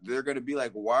position, they're gonna be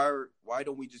like, why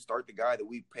don't we just start the guy that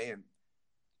we paying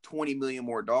 $20 million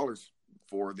more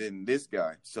for than this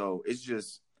guy? So it's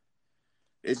just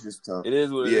tough. It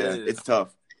is what it is. It's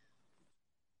tough.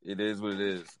 It is what it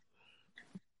is.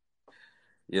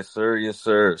 Yes, sir. Yes,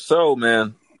 sir. So,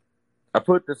 man, I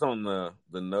put this on the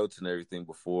notes and everything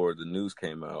before the news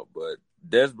came out, but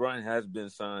Dez Bryant has been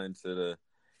signed to the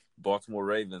Baltimore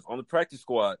Ravens on the practice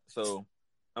squad. So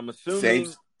I'm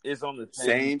assuming it's on the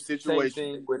same situation.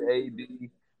 Same thing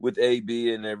with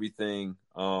AB and everything.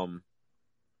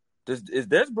 Is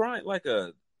Dez Bryant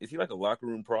is he like a locker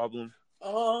room problem?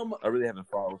 I really haven't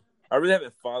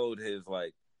followed his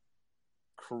like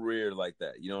career like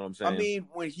that. You know what I'm saying? I mean,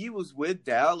 when he was with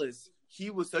Dallas,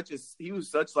 he was like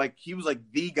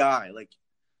the guy. Like,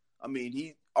 I mean,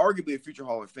 he arguably a future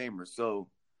Hall of Famer. So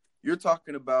you're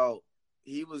talking about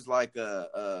he was like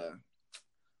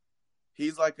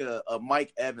he's like a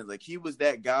Mike Evans. Like he was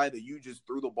that guy that you just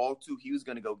threw the ball to. He was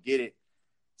gonna go get it.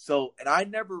 So, and I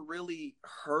never really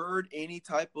heard any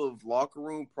type of locker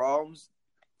room problems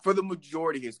for the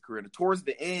majority of his career. And towards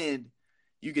the end,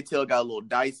 you could tell it got a little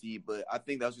dicey, but I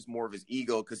think that was just more of his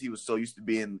ego because he was so used to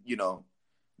being, you know,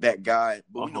 that guy.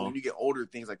 But you know, when you get older,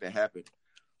 things like that happen.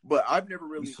 But I've never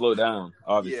really slow down.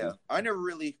 Obviously, yeah, I never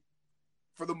really,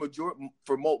 for the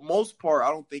most part, I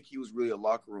don't think he was really a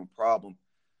locker room problem.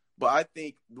 But I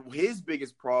think his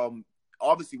biggest problem,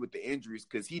 obviously, with the injuries,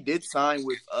 because he did sign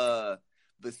with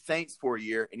the Saints for a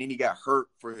year, and then he got hurt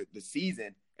for the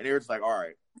season, and they were just like, all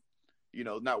right, you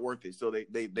know, not worth it. So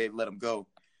they let him go.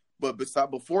 But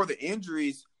before the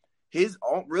injuries,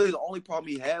 really the only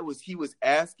problem he had was he was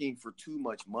asking for too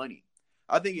much money.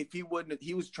 I think if he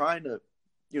was trying to,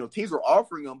 you know, teams were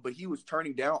offering him, but he was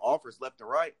turning down offers left and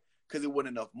right because it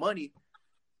wasn't enough money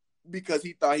because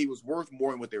he thought he was worth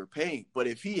more than what they were paying. But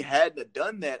if he hadn't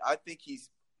done that, I think he's,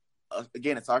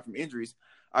 again, aside from injuries,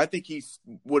 I think he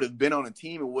would have been on a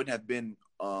team and wouldn't have been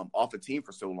off a team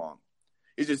for so long.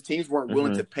 It's just teams weren't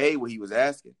willing to pay what he was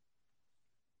asking.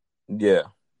 Yeah.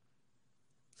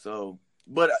 So,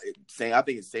 but I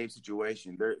think it's the same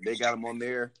situation. They got him on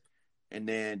there, and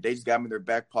then they just got him in their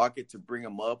back pocket to bring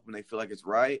him up when they feel like it's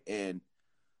right. And,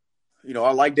 you know,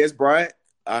 I like Dez Bryant.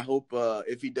 I hope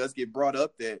if he does get brought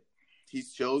up that he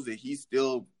shows that he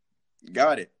still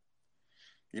got it.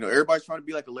 You know, everybody's trying to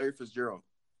be like a Larry Fitzgerald.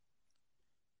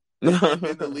 He's been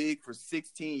in the league for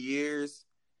 16 years.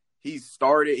 He's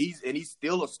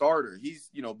still a starter. He's,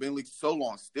 you know, been in the league so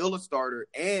long, still a starter,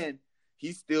 and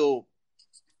he still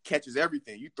catches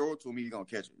everything. You throw it to him, he's gonna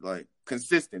catch it. Like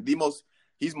consistent.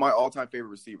 He's my all-time favorite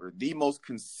receiver. The most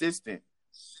consistent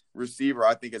receiver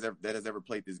I think that has ever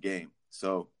played this game.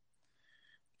 So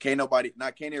can't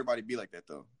everybody be like that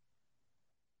though.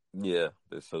 Yeah,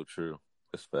 that's so true.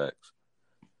 That's facts.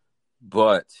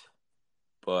 But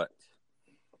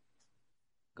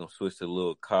gonna switch to a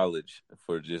little college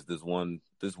for just this one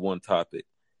topic.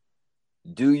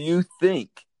 Do you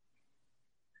think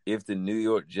if the New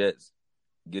York Jets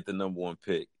get the number 1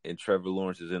 pick and Trevor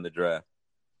Lawrence is in the draft,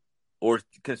 or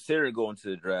consider going to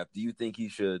the draft, do you think he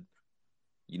should,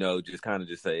 just kind of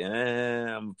just say, I'm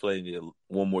gonna play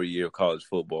one more year of college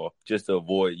football just to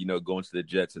avoid, going to the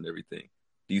Jets and everything?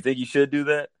 Do you think he should do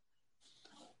that?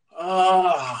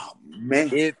 Oh man!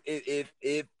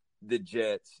 If the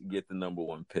Jets get the number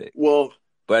one pick, well,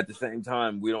 but at the same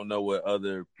time, we don't know what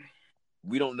other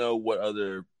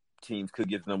teams could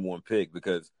get the number one pick,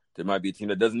 because there might be a team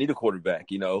that doesn't need a quarterback,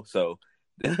 So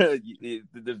there's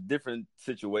different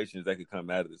situations that could come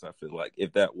out of this. I feel like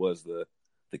if that was the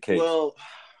case. Well,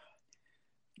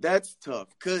 that's tough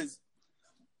because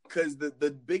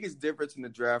the biggest difference in the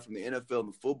draft from the NFL and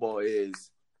the football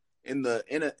is in the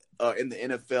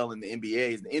NFL and the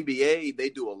NBA is the NBA, they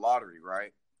do a lottery,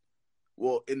 right?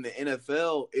 Well, in the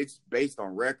NFL, it's based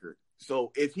on record.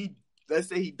 So if let's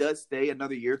say he does stay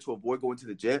another year to avoid going to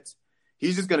the Jets,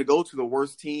 he's just going to go to the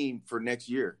worst team for next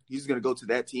year. He's going to go to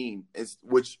that team,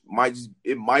 which might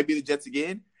be the Jets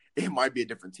again. It might be a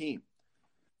different team.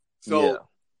 So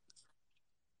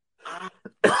yeah.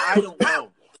 I don't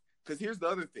know, because here's the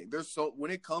other thing.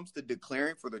 When it comes to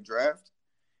declaring for the draft,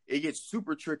 it gets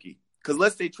super tricky. Because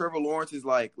let's say Trevor Lawrence is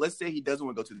let's say he doesn't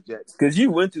want to go to the Jets. Because you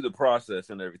went through the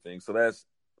process and everything, so that's.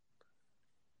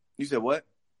 You said what?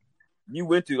 You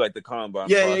went through the combine.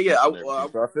 Yeah.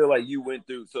 So I feel like you went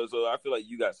through. So I feel like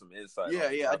you got some insight.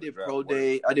 Yeah. I did pro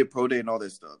day. I did pro day and all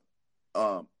this stuff.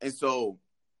 And so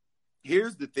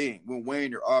here's the thing: when weighing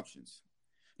your options.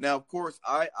 Now, of course,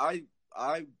 I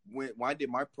went when I did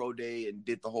my pro day and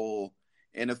did the whole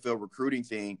NFL recruiting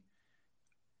thing.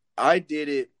 I did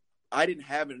it. I didn't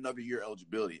have another year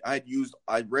eligibility. I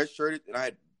redshirted, and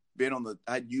I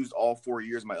had used all 4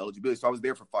 years of my eligibility. So I was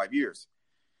there for 5 years.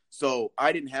 So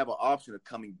I didn't have an option of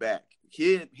coming back.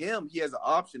 He has an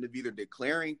option of either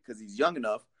declaring because he's young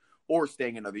enough or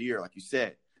staying another year, like you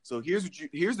said. So here's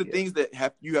the things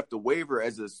that you have to waiver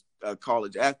as a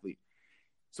college athlete.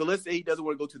 So let's say he doesn't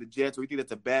want to go to the Jets, or he thinks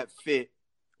that's a bad fit,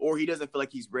 or he doesn't feel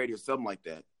like he's ready or something like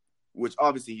that, which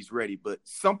obviously he's ready, but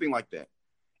something like that.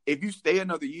 If you stay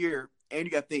another year, and you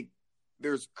got to think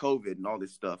there's COVID and all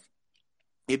this stuff,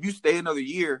 if you stay another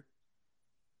year,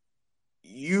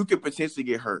 you could potentially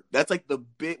get hurt. That's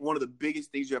one of the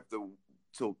biggest things you have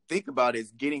to think about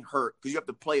is getting hurt, because you have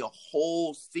to play a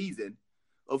whole season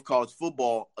of college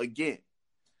football again.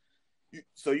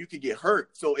 So you could get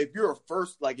hurt. So if you're a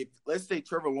first, let's say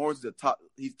Trevor Lawrence is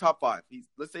he's top 5.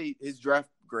 Let's say his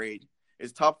draft grade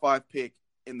is top 5 pick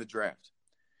in the draft.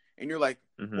 And you're like,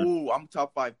 ooh, I'm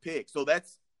top 5 pick. So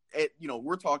that's,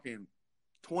 we're talking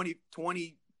 20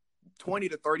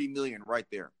 to 30 million right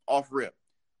there off rip.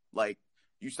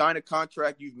 You sign a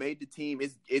contract, you've made the team.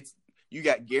 You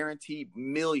got guaranteed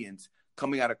millions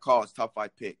coming out of college, top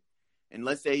 5 pick. And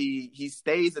let's say he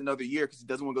stays another year because he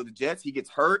doesn't want to go to the Jets. He gets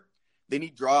hurt. Then he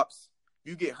drops. If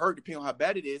you get hurt, depending on how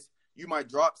bad it is, you might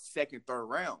drop second, third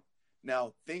round.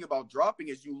 Now, thing about dropping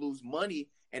is you lose money,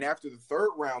 and after the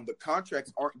third round, the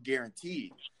contracts aren't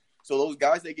guaranteed. So those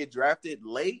guys that get drafted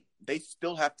late, they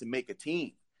still have to make a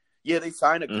team. Yeah, they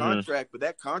sign a contract, but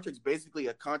that contract's basically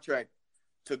a contract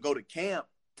to go to camp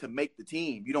to make the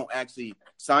team. You don't actually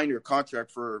sign your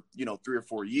contract for, 3 or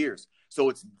 4 years. So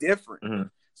it's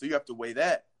different. So you have to weigh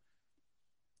that.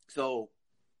 So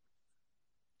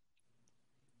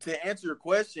to answer your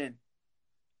question,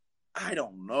 I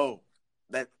don't know.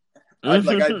 I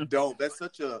don't. That's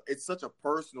such a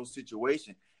personal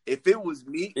situation. If it was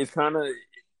me, it's kind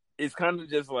of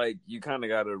just you kind of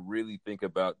got to really think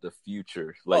about the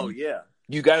future.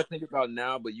 You got to think about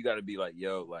now, but you got to be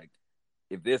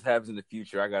if this happens in the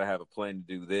future, I got to have a plan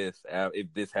to do this.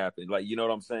 If this happens, you know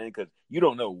what I'm saying? Because you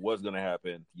don't know what's going to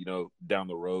happen, down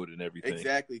the road and everything.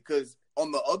 Exactly. Because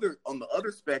on the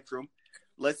other spectrum,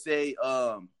 let's say,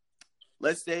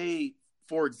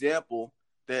 for example,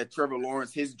 that Trevor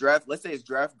Lawrence, let's say his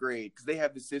draft grade, because they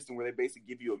have this system where they basically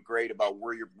give you a grade about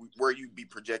where you'd be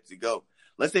projected to go.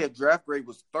 Let's say a draft grade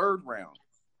was 3rd round,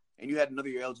 and you had another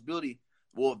year eligibility.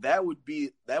 Well, that would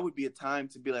be a time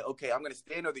to be like, okay, I'm going to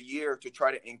stay another year to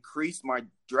try to increase my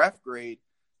draft grade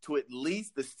to at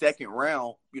least the 2nd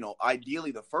round,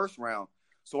 ideally the 1st round,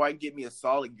 so I can get me a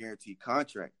solid guaranteed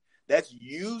contract. That's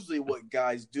usually what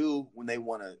guys do when they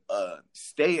want to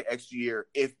stay an extra year.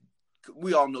 If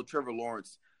we all know Trevor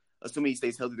Lawrence, assuming he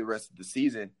stays healthy the rest of the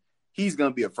season, he's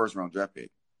going to be a 1st-round draft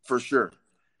pick for sure.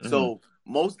 So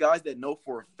most guys that know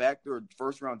for a fact they're a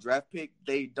 1st-round draft pick,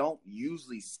 they don't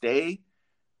usually stay.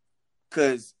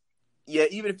 Because,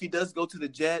 even if he does go to the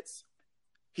Jets,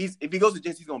 if he goes to the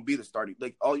Jets, he's going to be the starting.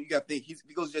 All you got to think, if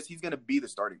he goes to the Jets, he's going to be the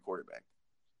starting quarterback.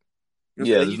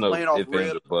 He's playing off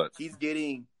rip. He's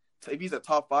getting, if he's a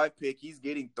top 5 pick, he's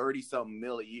getting 30-something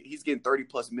million. He's getting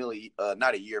 30-plus million,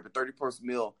 not a year, but 30-plus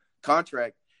mil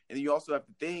contract. And then you also have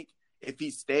to think, if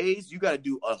he stays, you got to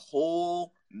do a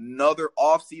whole another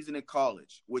offseason in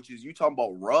college, which is you talking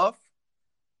about rough,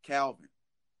 Calvin.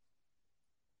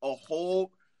 You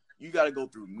got to go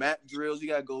through mat drills. You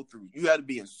got to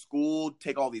be in school,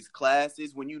 take all these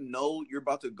classes. When you know you're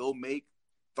about to go make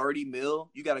 30 mil,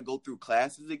 you got to go through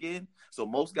classes again. So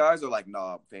most guys are like,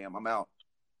 nah, fam, I'm out.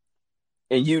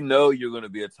 And you know you're going to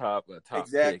be a top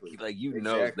exactly. pick. Like,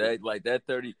 know that, like that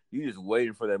 30, you just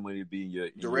waiting for that money to be in your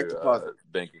direct deposit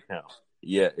bank account.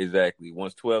 Yeah, exactly.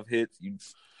 Once 12 hits, you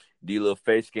do a little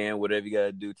face scan, whatever you got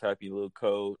to do, type your little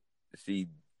code, see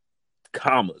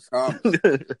commas.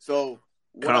 So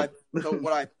what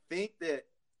I think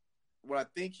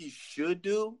he should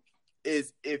do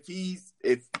is I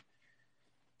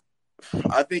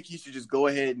think he should just go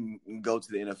ahead and go to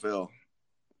the NFL.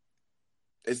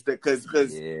 It's because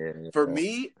for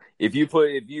me, when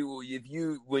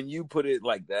you put it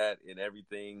like that and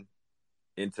everything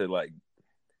into that,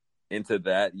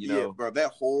 you know, bro,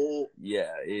 that whole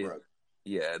that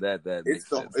it's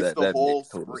the whole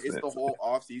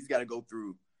offseason. He's got to go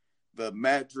through the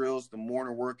mat drills, the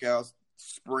morning workouts,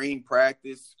 spring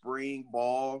practice, spring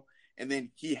ball, and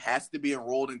then he has to be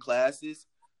enrolled in classes.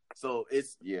 So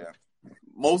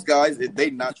most guys they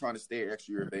not trying to stay an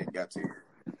extra year if they ain't got to.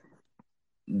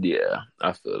 Yeah,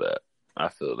 I feel that. I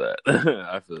feel that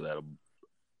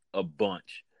a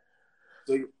bunch.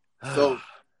 So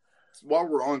while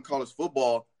we're on college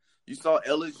football, you saw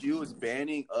LSU is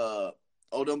banning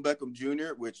Odell Beckham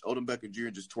Jr., which Odell Beckham Jr.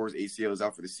 just tore his ACL, is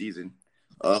out for the season.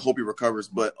 Hope he recovers.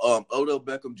 But Odell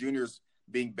Beckham Jr. is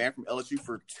being banned from LSU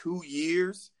for 2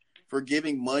 years for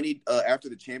giving money after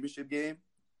the championship game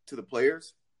to the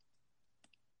players.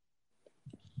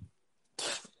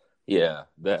 Yeah,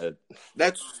 that's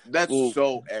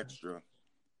so extra.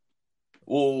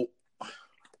 Well,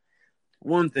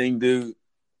 one thing, dude,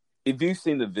 if you've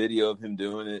seen the video of him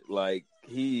doing it, like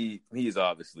he is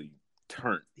obviously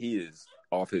turned. He is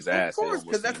off his ass. Of course,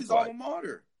 because that's his alma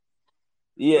mater.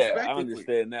 Yeah, I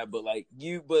understand that, but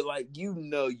you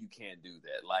know you can't do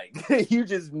that. Like you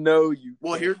just know you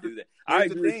can't do that. I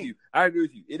agree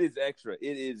with you. It is extra.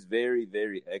 It is very,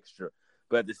 very extra.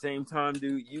 But at the same time,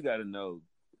 dude, you got to know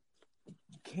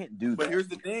you can't do that. But here's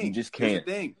the thing. You just can't. Here's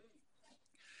the thing.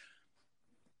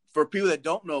 For people that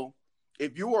don't know,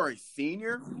 if you are a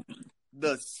senior,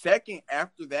 the second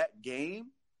after that game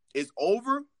is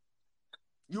over,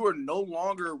 you are no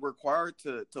longer required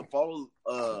to follow.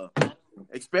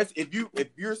 Especially if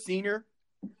you're a senior,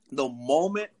 the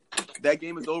moment that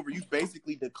game is over, you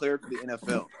basically declared for the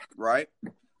NFL, right?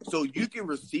 So you can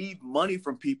receive money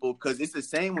from people because it's the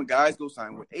same when guys go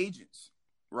sign with agents,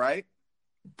 right?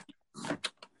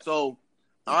 So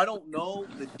I don't know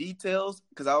the details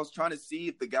because I was trying to see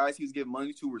if the guys he was giving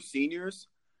money to were seniors.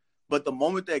 But the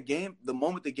moment the game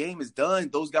is done,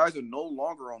 those guys are no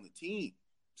longer on the team.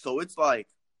 So it's like,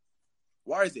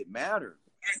 why does it matter?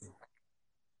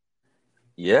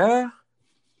 Yeah.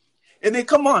 And then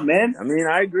come on, man. I mean,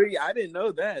 I agree. I didn't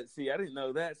know that. See, I didn't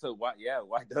know that. So why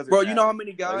does it Bro, matter? you know how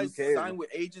many guys sign with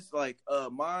agents? Like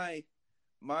my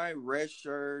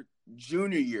redshirt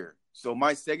junior year. So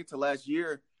my second to last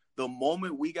year, the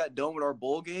moment we got done with our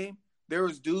bowl game, there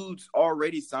was dudes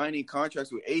already signing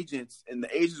contracts with agents, and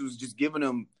the agents was just giving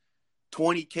them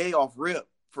 $20K off rip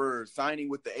for signing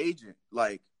with the agent.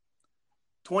 Like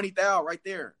 $20,000 right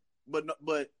there. But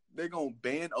they're going to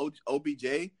ban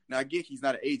OBJ. Now, I get he's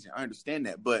not an agent. I understand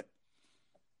that. But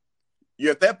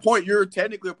at that point, you're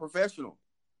technically a professional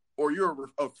or you're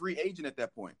a free agent at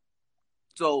that point.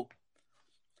 So,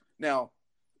 now,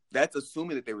 that's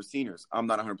assuming that they were seniors. I'm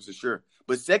not 100% sure.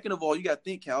 But second of all, you got to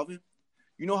think, Calvin,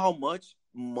 you know how much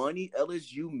money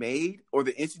LSU made or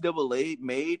the NCAA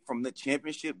made from the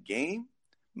championship game?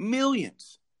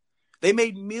 Millions. They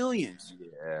made millions.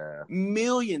 Yeah.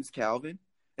 Millions, Calvin.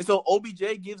 And so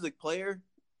OBJ gives a player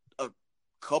a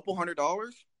couple $100.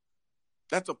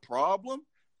 That's a problem.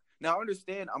 Now, I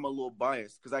understand I'm a little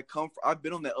biased because I've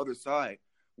been on that other side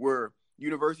where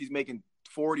universities making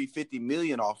 40, 50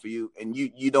 million off of you, and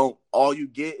you don't. All you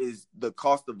get is the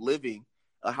cost of living.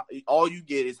 All you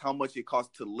get is how much it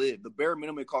costs to live. The bare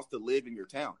minimum it costs to live in your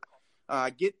town. I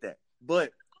get that,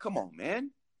 but come on,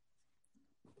 man.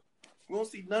 We don't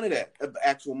see none of that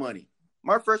actual money.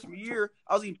 My freshman year,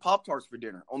 I was eating Pop-Tarts for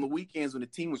dinner on the weekends when the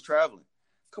team was traveling.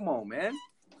 Come on, man.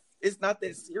 It's not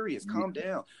that serious. Calm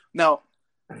down. Now,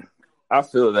 I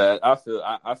feel that. I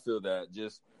feel that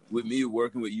just with me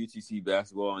working with UTC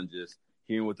basketball and just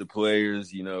hearing what the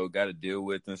players, got to deal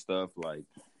with and stuff. Like,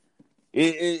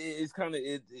 it's kind of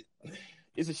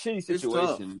it's a shitty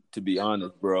situation, to be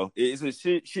honest, bro. It's a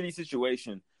shitty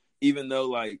situation, even though,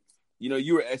 like,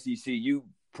 you were SEC. You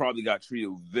probably got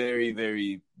treated very,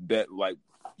 very better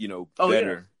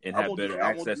and I had won't better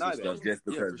I won't access deny and that. stuff just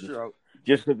Yeah, for because sure.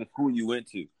 just because the school you went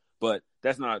to. But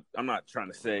I'm not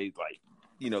trying to say like,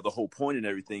 the whole point and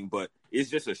everything, but it's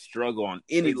just a struggle on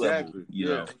any level,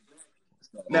 Yeah.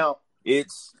 So Now,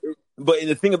 but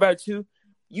the thing about it too,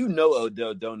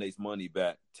 Odell donates money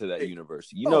back to that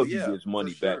university. He gives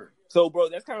money back. Sure. So, bro,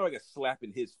 that's kind of like a slap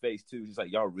in his face too. He's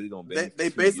like, y'all really gonna ban They me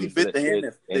for 2 basically years for bit the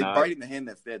hand kid? biting the hand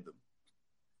that fed them.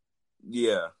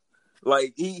 Yeah.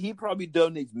 Like he probably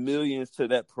donates millions to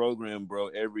that program, bro,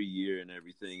 every year and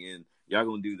everything, and y'all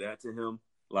gonna do that to him?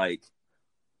 Like,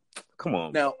 come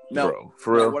on, Now, bro.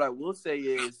 For real. What I will say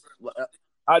is,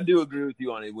 I do agree with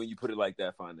you on it when you put it like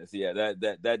that, Finance. Yeah,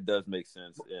 that does make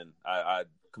sense, and I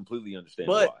completely understand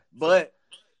why. But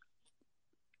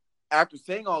after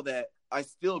saying all that, I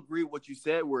still agree with what you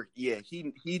said. Where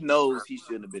he knows he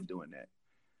shouldn't have been doing that.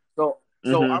 So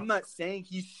I'm not saying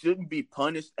he shouldn't be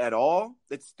punished at all.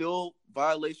 It's still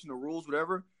violation of rules,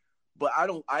 whatever. But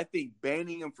I think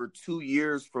banning him for 2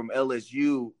 years from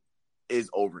LSU is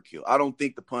overkill. I don't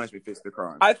think the punishment fits the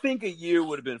crime. I think a year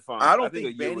would have been fine. I don't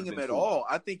think banning him at all.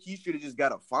 I think he should have just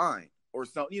got a fine or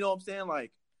something. You know what I'm saying?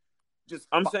 Like,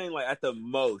 I'm saying like at the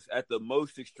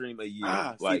most extreme a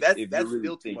year. Like that's really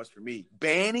still too much for me.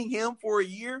 Banning him for a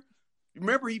year.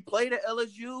 Remember, he played at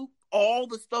LSU. All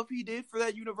the stuff he did for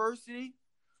that university.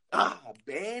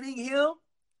 Banning him.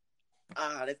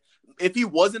 If he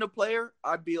wasn't a player,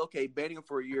 I'd be okay. Banning him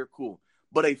for a year, cool.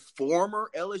 But a former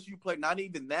LSU player, not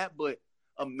even that, but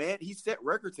a man, he set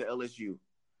records at LSU.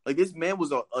 Like, this man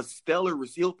was a stellar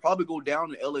receiver. He'll probably go down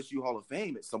to LSU Hall of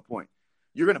Fame at some point.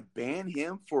 You're going to ban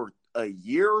him for a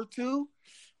year or two?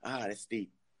 That's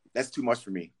steep. That's too much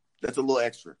for me. That's a little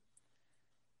extra.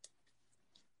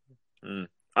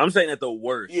 I'm saying at the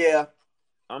worst. Yeah.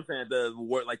 I'm saying the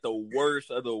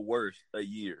worst of the worst a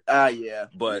year. Yeah.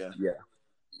 But, yeah.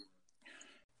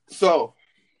 So,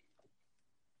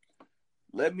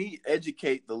 let me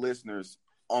educate the listeners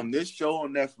on this show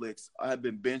on Netflix. I have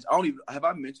been binge. Have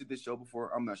I mentioned this show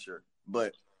before? I'm not sure,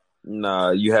 but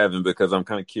nah, you haven't, because I'm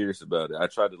kind of curious about it. I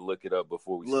tried to look it up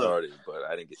before we started, but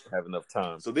I didn't have enough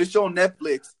time. So this show on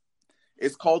Netflix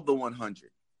is called The 100.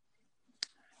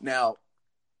 Now,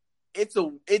 it's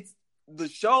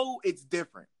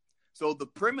different. So the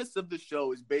premise of the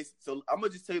show is so I'm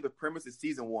gonna just tell you the premise of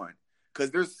season 1,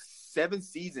 because there's 7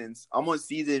 seasons. I'm on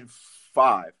season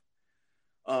 5.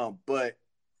 But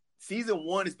season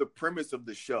 1 is the premise of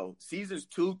the show. Seasons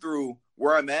 2 through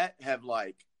where I'm at have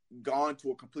like gone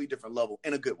to a completely different level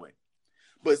in a good way.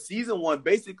 But season 1,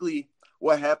 basically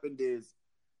what happened is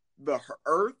the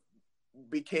Earth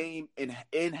became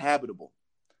inhabitable.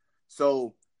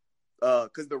 So,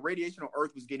 because the radiation on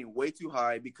Earth was getting way too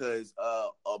high, because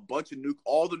a bunch of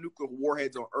all the nuclear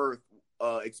warheads on Earth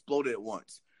exploded at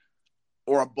once,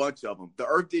 or a bunch of them. The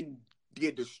Earth didn't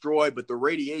get destroyed, but the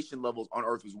radiation levels on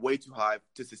Earth was way too high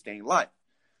to sustain life.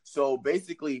 So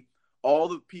basically, all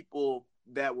the people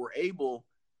that were able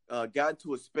got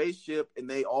into a spaceship, and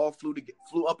they all flew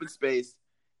up in space,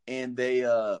 and they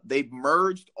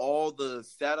merged all the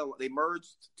satellite. They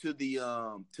merged to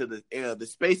the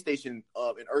space station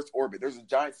in Earth's orbit. There's a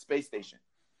giant space station,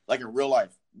 like in real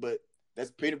life, but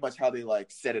that's pretty much how they like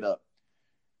set it up.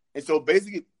 And so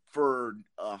basically, for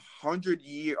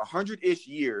 100-ish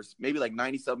years, maybe like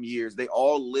 90-something years, they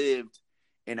all lived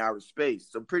in outer space.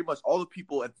 So pretty much all the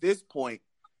people at this point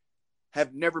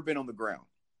have never been on the ground,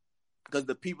 because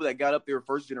the people that got up there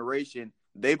first generation,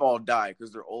 they've all died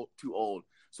because they're too old.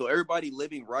 So everybody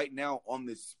living right now on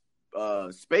this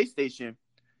space station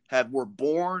were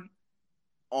born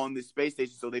on this space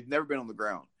station, so they've never been on the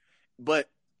ground. But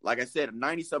like I said,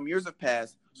 90-some years have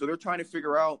passed, so they're trying to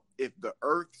figure out if the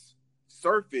Earth's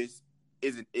surface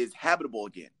is habitable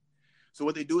again. So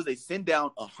what they do is they send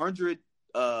down 100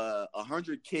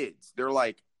 kids. They're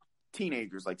like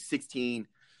teenagers, like 16,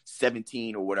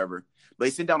 17 or whatever. But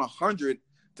they send down 100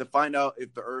 to find out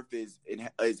if the Earth is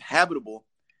habitable.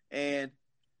 And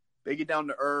they get down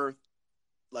to Earth,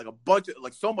 like a bunch of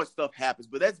so much stuff happens.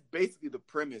 But that's basically the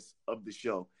premise of the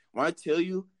show. When I tell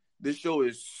you, this show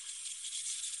is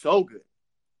so good,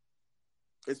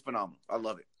 it's phenomenal. I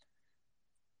love it.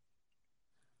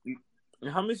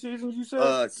 How many seasons you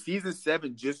said? Season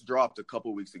 7 just dropped a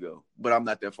couple weeks ago, but I'm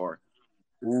not that far.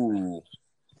 Ooh.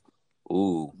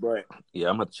 But yeah,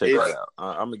 I'm gonna check that out.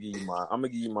 I'm gonna give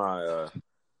you my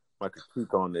my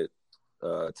critique on it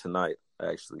tonight.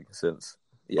 Actually, since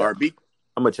I'm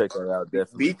gonna check that out.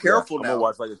 Definitely. Be careful now. I'm gonna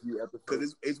watch like a few episodes,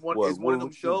 because it's one of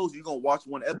them shows you're gonna watch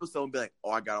one episode and be like, "Oh,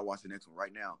 I gotta watch the next one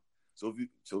right now." So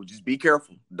just be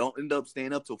careful. Don't end up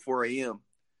staying up till 4 a.m.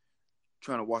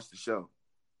 trying to watch the show.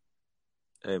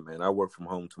 Hey man, I work from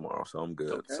home tomorrow, so I'm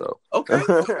good. Okay. So Okay.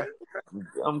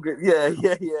 I'm good.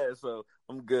 Yeah. So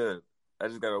I'm good. I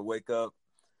just gotta wake up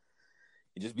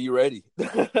and just be ready.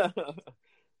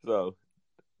 So,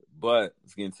 but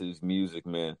let's get into this music,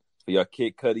 man. For y'all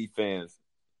Kid Cudi fans,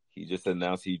 he just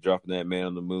announced he's dropping that Man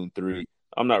on the Moon 3.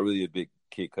 I'm not really a big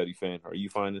Kid Cudi fan. Are you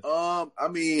finding? I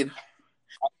mean,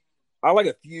 I like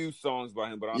a few songs by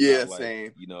him, but I'm not like,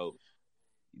 same.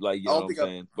 Like, you know what I'm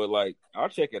saying? But, like, I'll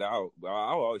check it out.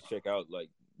 I'll always check out, like,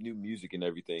 new music and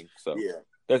everything. So,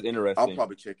 that's interesting. I'll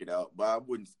probably check it out. But I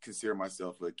wouldn't consider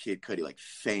myself a Kid Cudi, like,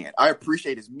 fan. I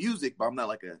appreciate his music, but I'm not,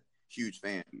 like, a huge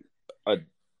fan.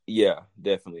 Yeah,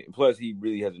 definitely. And plus, he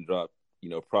really hasn't dropped,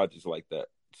 projects like that.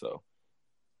 So,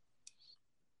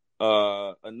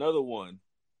 another one,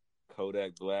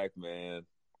 Kodak Black, man.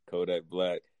 Kodak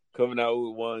Black. Coming out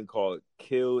with one called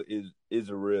Kill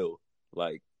Israel.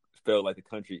 Like, spelled like the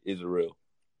country Israel.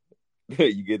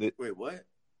 You get it? Wait, what?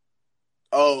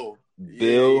 Oh,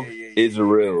 Bill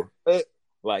Israel.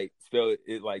 Like spell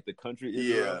it like the country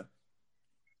Israel. Yeah.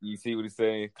 You see what he's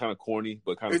saying? Kind of corny,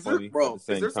 but kind of funny. Bro, at the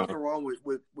same is there time. something wrong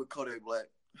with Kodak Black?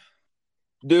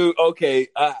 Dude, okay.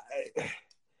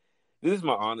 This is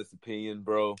my honest opinion,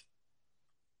 bro.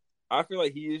 I feel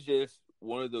like he is just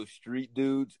one of those street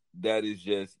dudes that is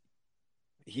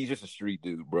he's just a street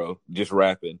dude, bro. Just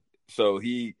rapping. So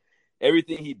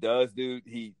everything he does, dude,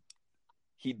 he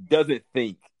doesn't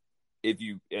think.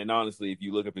 Honestly, if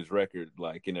you look up his record,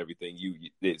 like, and everything,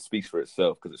 it speaks for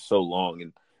itself because it's so long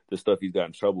and the stuff he's got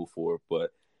in trouble for.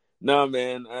 But no,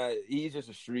 man, he's just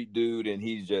a street dude, and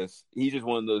he's just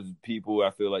one of those people.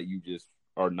 I feel like you just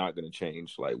are not going to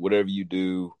change. Like, whatever you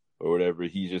do or whatever,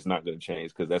 he's just not going to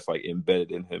change because that's like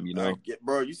embedded in him,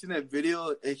 Bro, you seen that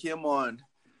video of him on?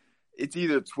 It's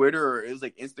either Twitter or it was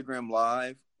like Instagram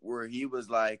Live where he was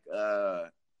like,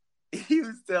 he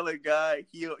was telling a guy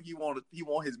he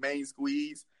want his main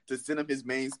squeeze to send him his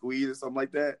main squeeze or something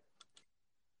like that.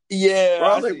 Yeah, bro,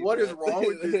 I was like, what is wrong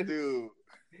with this dude?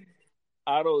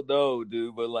 I don't know,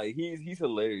 dude, but like he's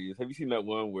hilarious. Have you seen that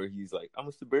one where he's like, "I'm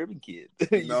a suburban kid"? You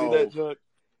see that joke?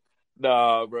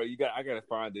 Nah, bro, I gotta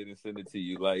find it and send it to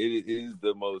you. Like it's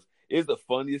the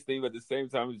funniest thing, but at the same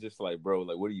time, it's just like, bro,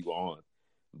 like, what are you on?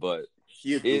 But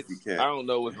I don't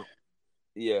know what.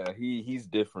 Yeah, he's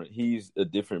different. He's a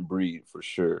different breed for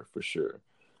sure.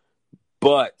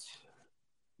 But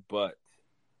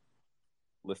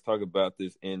let's talk about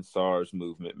this End SARS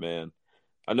movement, man.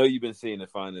 I know you've been seeing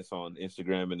find this on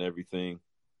Instagram and everything.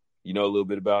 You know a little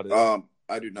bit about it?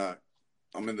 I do not.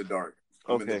 I'm in the dark.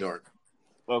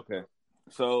 Okay.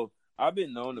 So I've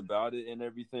been knowing about it and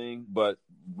everything, but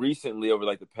recently, over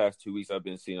like the past 2 weeks, I've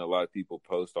been seeing a lot of people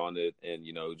post on it and,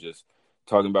 just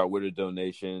talking about where the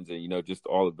donations and, just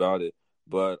all about it.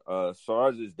 But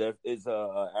SARS is an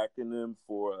acronym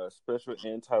for Special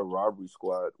Anti-Robbery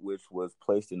Squad, which was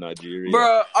placed in Nigeria.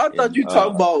 Bro, I thought you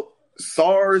talking about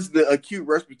SARS, the acute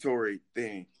respiratory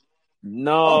thing.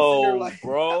 No,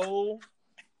 bro.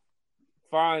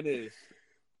 Finest.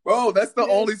 Bro, that's the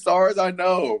only SARS I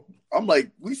know. I'm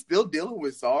like, we still dealing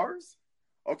with SARS?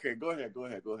 Okay, go ahead.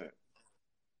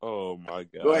 Oh, my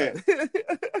God. Go ahead.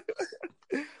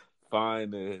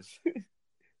 Finest.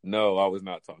 No, I was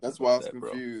not talking That's about why I was that,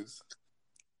 confused.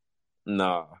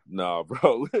 Bro. Nah,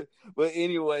 bro. But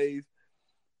anyways,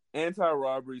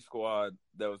 anti-robbery squad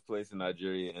that was placed in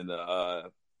Nigeria in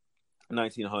the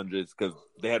 1900s because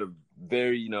they had a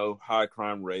very, high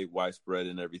crime rate, widespread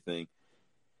and everything.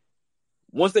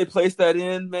 Once they place that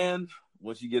in, man,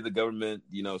 once you give the government,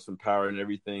 some power and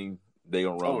everything, they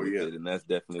gonna run with it, and that's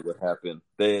definitely what happened.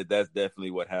 That's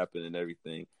definitely what happened and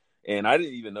everything. And I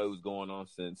didn't even know it was going on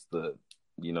since the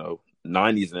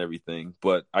 90s and everything.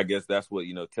 But I guess that's what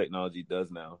technology does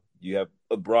now. You have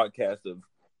a broadcast of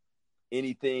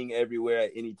anything everywhere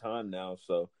at any time now.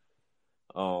 So,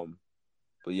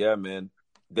 but yeah, man,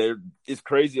 it's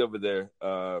crazy over there.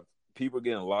 People are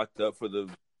getting locked up for the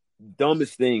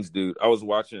dumbest things, dude. I was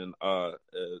watching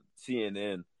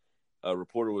CNN. A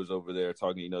reporter was over there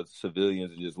talking, to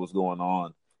civilians and just what's going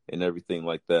on and everything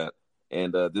like that.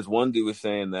 And this one dude was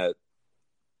saying that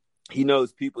he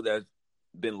knows people that's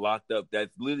been locked up that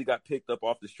literally got picked up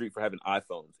off the street for having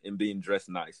iPhones and being dressed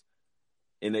nice.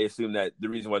 And they assume that the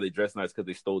reason why they dress nice is because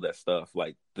they stole that stuff,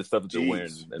 like the stuff that they're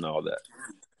wearing and all that.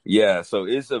 Yeah, so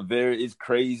it's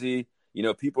crazy.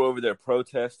 People over there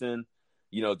protesting,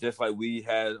 just like we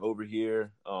had over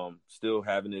here, still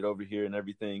having it over here and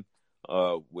everything,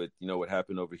 with, what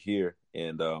happened over here.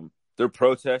 And they're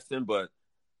protesting, but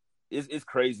it's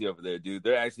crazy over there, dude.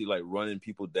 They're actually like running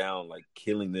people down, like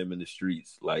killing them in the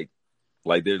streets, like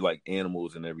they're like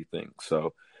animals and everything.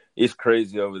 So it's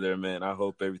crazy over there, man. I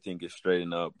hope everything gets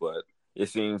straightened up, but it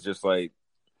seems like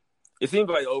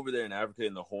over there in Africa,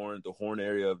 in the Horn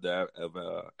area of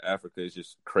Africa is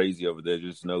just crazy over there.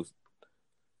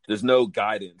 There's no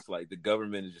guidance. Like, the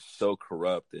government is just so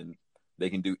corrupt, and they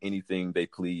can do anything they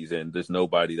please, and there's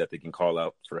nobody that they can call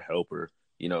out for help, or,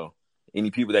 any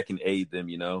people that can aid them,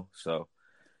 So,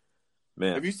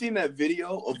 man, have you seen that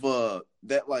video of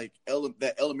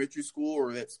that elementary school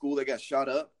or that school that got shot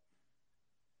up?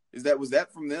 Was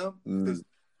that from them?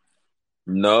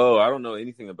 No, I don't know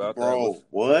anything about that. Bro,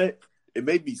 what? It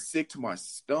made me sick to my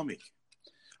stomach.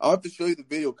 I'll have to show you the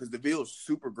video because the video is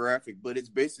super graphic, but it's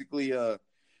basically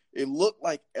it looked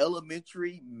like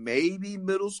elementary, maybe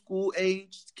middle school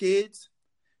aged kids,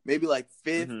 maybe like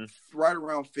fifth, right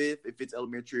around fifth if it's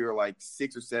elementary, or like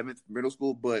sixth or seventh middle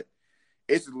school. But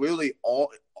it's literally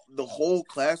the whole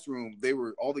classroom.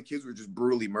 All the kids were just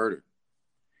brutally murdered,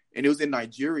 and it was in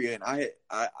Nigeria. And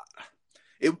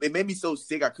it made me so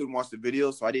sick I couldn't watch the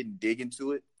video, so I didn't dig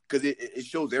into it because it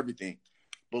shows everything.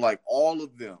 But like all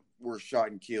of them were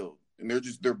shot and killed, and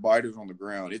they're biters on the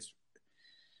ground. It's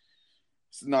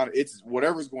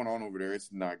whatever's going on over there. It's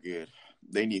not good.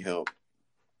 They need help.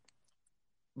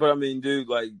 But I mean, dude,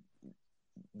 like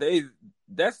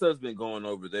that stuff's been going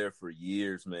over there for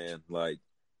years, man. Like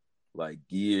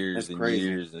years and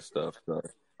years and stuff. So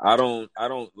I don't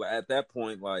at that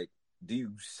point, like, do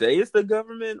you say it's the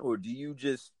government, or do you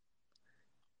just?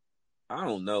 I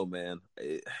don't know, man.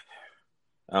 I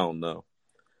don't know.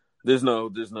 There's no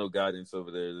guidance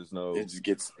over there. There's no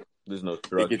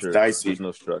structure. It gets dicey. There's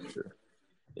no structure.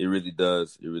 It really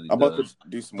does. I'm about to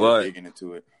do some more digging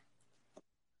into it.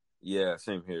 Yeah,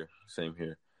 same here.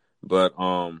 But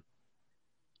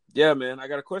yeah, man, I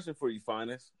got a question for you,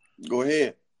 Finest. Go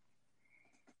ahead.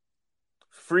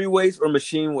 Free weights or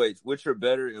machine weights, which are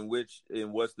better, and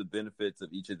what's the benefits of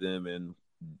each of them, and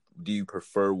do you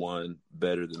prefer one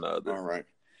better than the other? All right.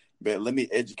 But let me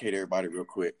educate everybody real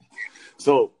quick.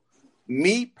 So,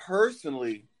 me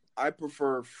personally, I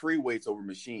prefer free weights over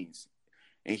machines.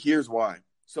 And here's why.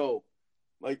 So,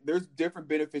 like, there's different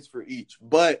benefits for each.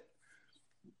 But,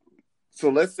 so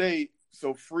let's say,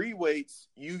 free weights,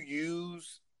 you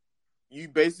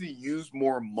basically use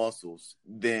more muscles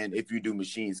than if you do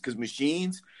machines. Because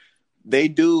machines, they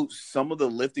do some of the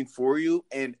lifting for you,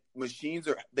 and machines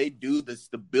they do the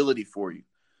stability for you.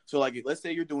 So, like, let's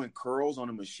say you're doing curls on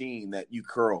a machine that you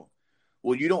curl.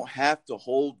 Well, you don't have to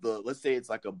hold let's say it's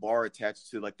like a bar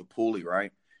attached to like the pulley,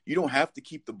 right? You don't have to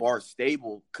keep the bar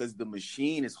stable because the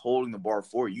machine is holding the bar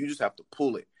for you. You just have to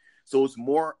pull it. So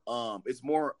there's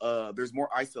more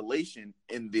isolation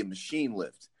in the machine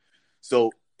lift.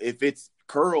 So if it's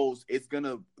curls,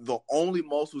 the only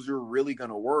muscles you're really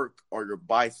gonna work are your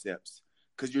biceps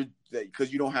because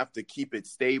you don't have to keep it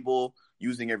stable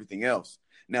using everything else.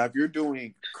 Now, if you're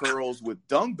doing curls with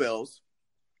dumbbells,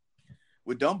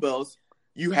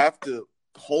 you have to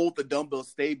hold the dumbbell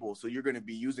stable. So you're going to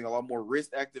be using a lot more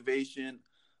wrist activation,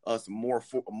 some more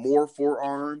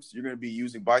forearms. You're going to be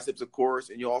using biceps, of course,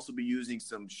 and you'll also be using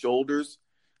some shoulders,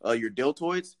 your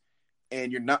deltoids.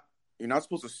 And you're not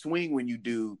supposed to swing when you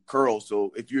do curls.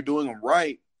 So if you're doing them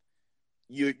right,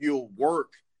 you'll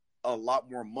work a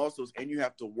lot more muscles, and you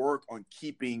have to work on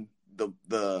keeping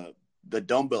the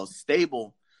dumbbells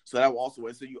stable. So that will also,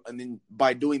 and then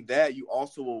by doing that, you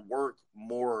also will work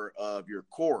more of your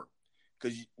core.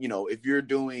 Because, if you're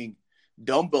doing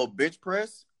dumbbell bench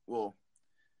press, you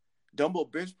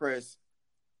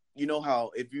know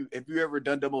how if you ever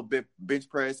done dumbbell bench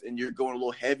press and you're going a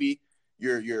little heavy,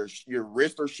 your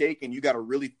wrists are shaking. You got to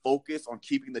really focus on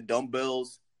keeping the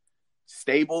dumbbells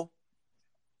stable.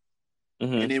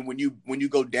 Mm-hmm. And then when you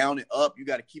go down and up, you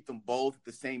got to keep them both at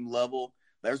the same level.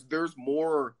 There's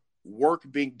more work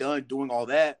being done doing all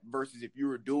that versus if you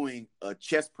were doing a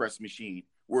chest press machine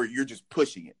where you're just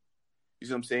pushing it. You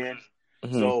see what I'm saying?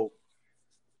 Mm-hmm. So,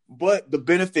 but the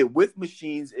benefit with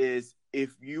machines is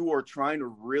if you are trying to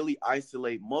really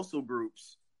isolate muscle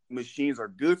groups, machines are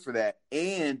good for that.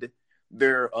 And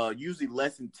they're usually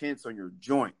less intense on your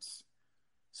joints.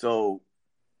 So,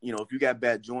 if you got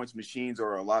bad joints, machines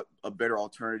are a better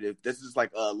alternative. This is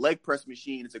like a leg press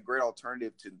machine. It's a great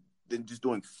alternative than just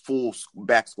doing full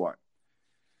back squat.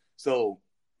 So,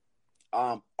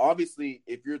 obviously,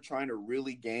 if you're trying to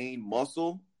really gain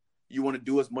muscle, you want to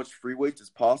do as much free weights as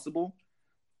possible.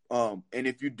 And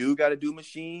if you do got to do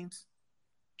machines,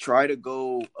 try to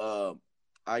go.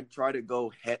 I try to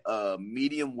go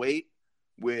medium weight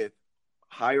with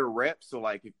higher reps. So,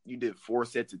 like if you did 4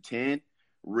 sets of 10,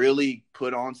 really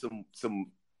put on some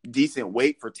decent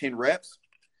weight for 10 reps.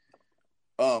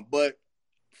 But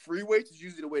free weights is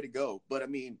usually the way to go. But I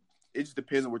mean, just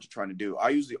depends on what you're trying to do. I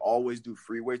usually always do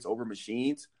free weights over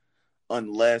machines,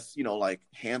 unless like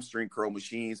hamstring curl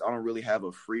machines. I don't really have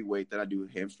a free weight that I do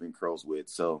hamstring curls with.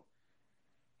 So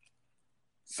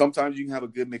sometimes you can have a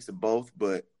good mix of both,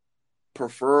 but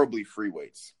preferably free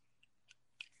weights.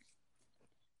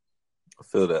 I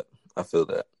feel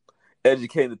that.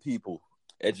 Educate the people.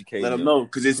 Educate Let them them. know,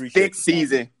 because it's thick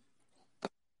season.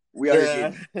 We are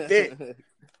getting thick.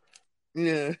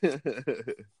 Yeah.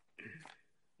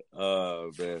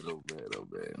 Oh man.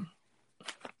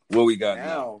 What we got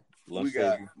now? We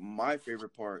got my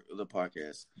favorite part of the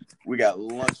podcast. We got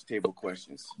lunch table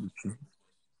questions.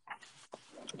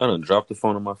 I done dropped the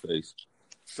phone on my face.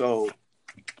 So,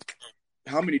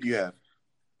 how many do you have?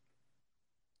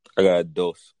 I got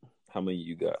dos. How many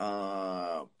you got?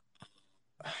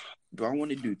 Do I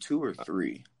want to do 2 or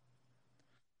 3?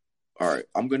 All right,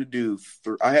 I'm gonna do.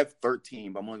 I have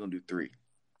 13, but I'm only gonna do 3.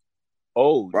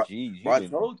 Oh, geez. I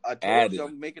told you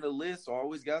I'm making a list, so I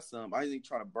always got some. I ain't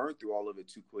trying to burn through all of it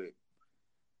too quick.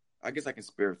 I guess I can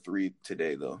spare 3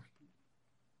 today, though.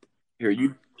 Here,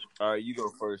 you. All right, you go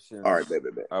first. All right, baby.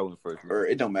 I went first. Or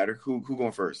it don't matter. Who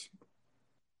going first?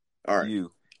 All right.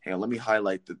 You. Hang on, let me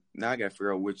highlight now I gotta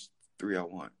figure out which 3 I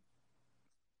want.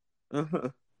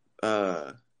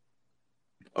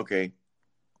 Okay.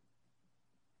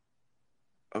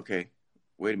 Okay.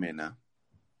 Wait a minute now.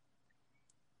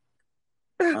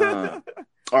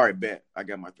 All right, bet. I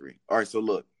got my 3. All right, so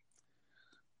look.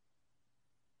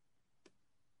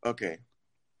 Okay.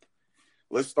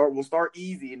 We'll start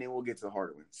easy and then we'll get to the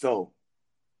harder one. So,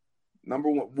 number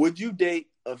 1, would you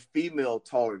date a female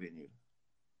taller than you?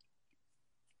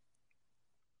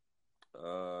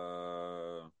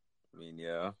 I mean,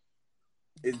 yeah.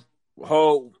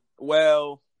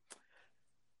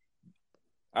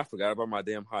 I forgot about my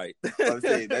damn height. I was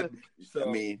saying that. So,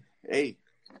 I mean, hey.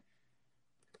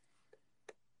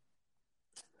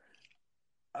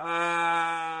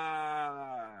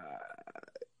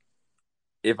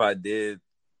 If I did,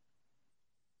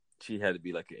 she had to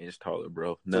be like an inch taller,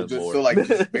 bro. None more. So like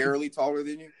just barely taller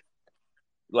than you?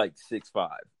 Like 6'5",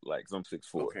 like I'm 6'4".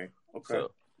 Okay.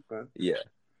 So, yeah.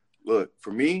 Look,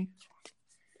 for me,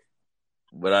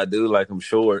 but I do like I'm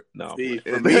short. No, see,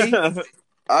 for me,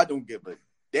 I don't give a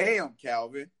damn,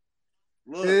 Calvin.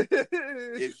 Look,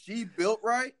 if she built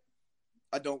right,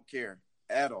 I don't care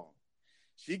at all.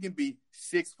 She can be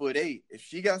 6'8". If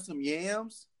she got some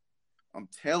yams, I'm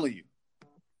telling you.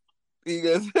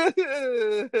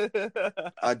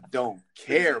 I don't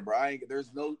care, bro.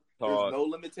 There's no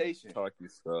limitation. Talk your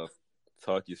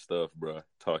stuff, bro.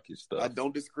 Talk your stuff. I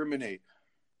don't discriminate.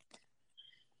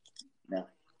 No.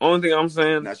 Only thing I'm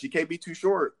saying, now she can't be too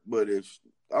short, but I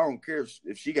don't care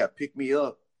if she got pick me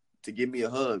up to give me a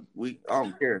hug. I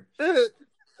don't care.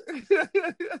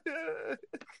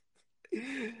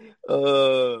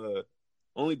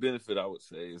 Only benefit I would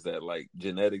say is that like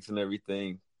genetics and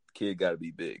everything, kid got to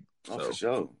be big. Oh, for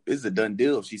sure. It's a done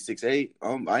deal. If she's 6'8",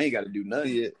 I ain't got to do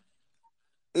nothing.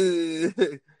 Yeah.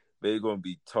 They're gonna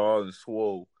be tall and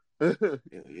swole.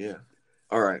 Yeah.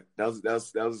 All right. That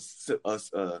was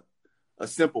a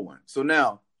simple one. So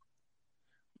now,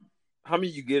 how many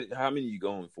you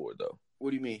going for though?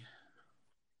 What do you mean?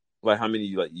 Like how many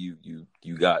you got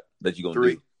that you gonna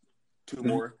 3? do? 2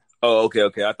 more. Oh, okay.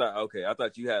 I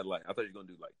thought you had I thought you were gonna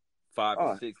do like 5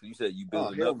 or 6. You said you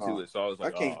building up to it, so I was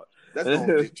like, that's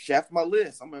gonna shaft my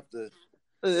list. I'm gonna have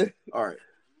to. All right.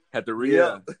 Have to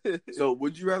re-up. So,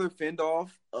 would you rather fend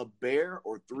off a bear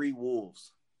or 3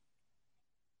 wolves?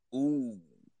 Ooh,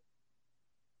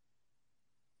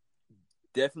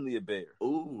 definitely a bear.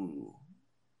 Ooh,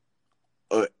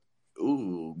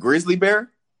 grizzly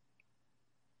bear.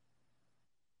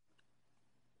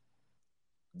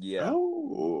 Yeah.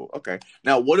 Oh, okay.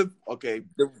 Now, what if? Okay.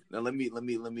 Now let me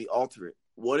alter it.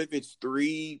 What if it's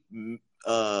 3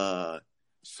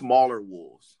 smaller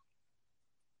wolves?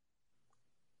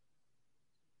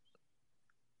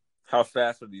 How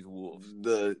fast are these wolves?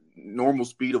 The normal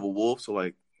speed of a wolf, so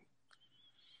like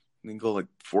they can go like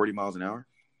 40 miles an hour.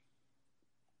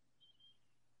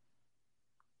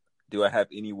 Do I have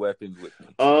any weapons with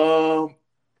me?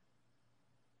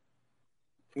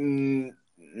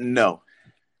 No.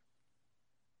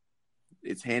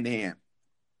 It's hand to hand.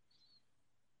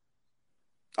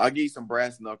 I'll give you some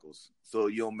brass knuckles so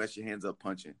you don't mess your hands up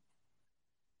punching.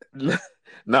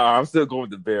 No, I'm still going with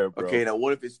the bear, bro. Okay, now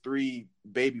what if it's 3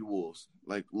 baby wolves?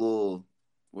 Like little,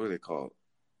 what are they called?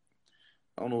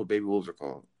 I don't know what baby wolves are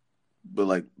called, but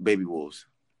like baby wolves.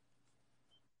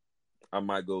 I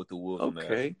might go with the wolves.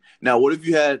 Okay. Now, what if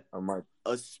you had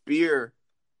a spear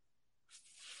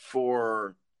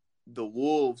for the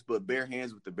wolves, but bare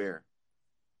hands with the bear?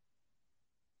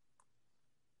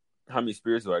 How many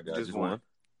spears do I got? Just one.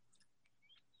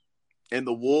 And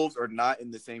the wolves are not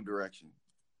in the same direction.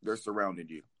 They're surrounding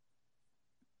you.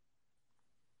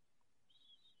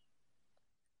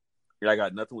 I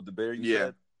got nothing with the bear, you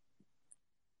said?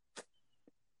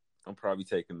 I'm probably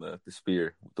taking the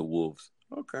spear with the wolves.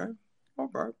 Okay.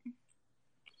 Because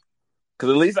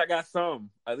at least I got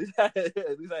some. At least I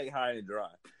ain't high and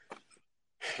dry.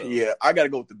 So. Yeah, I got to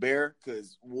go with the bear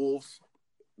because wolves,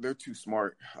 they're too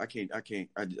smart. I can't.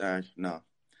 No.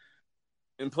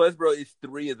 And plus, bro, it's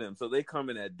 3 of them. So they come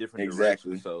in at different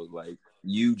directions. So, like,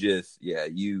 you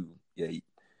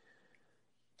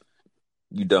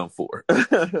done for.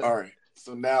 All right.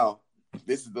 So now,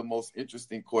 this is the most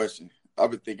interesting question. I've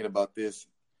been thinking about this.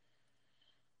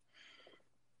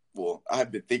 Well, I have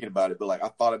been thinking about it, but like I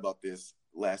thought about this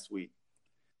last week.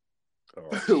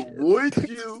 Oh, would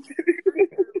you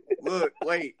look?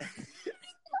 Wait.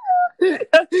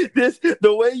 The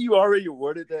way you already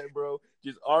worded that, bro,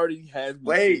 just already has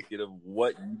me thinking of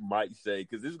what you might say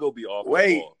because this is gonna be off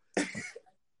the wall.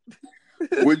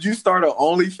 Would you start an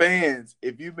OnlyFans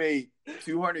if you made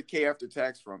 $200K after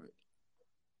tax from it?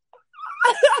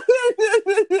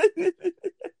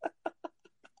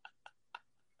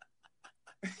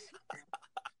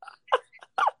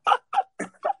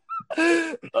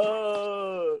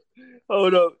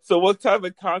 Hold up. So what type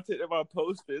of content am I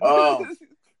posting? I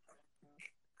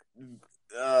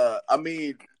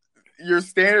mean, your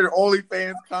standard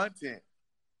OnlyFans content.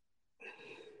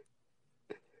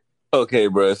 Okay,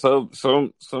 bro. Some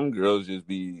girls just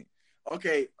be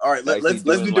okay. All right, like, let's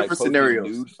do different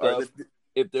scenarios.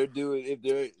 If they're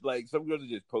like some girls are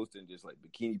just posting just like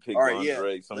bikini pics on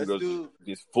Drake. Some girls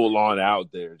just full on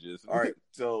out there. Just all right.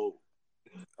 So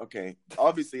okay,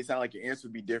 obviously it sounded like your answer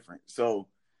would be different. So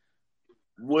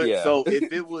what? Yeah. So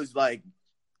if it was like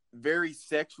very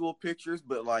sexual pictures,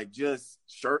 but like just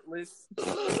shirtless,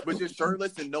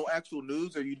 and no actual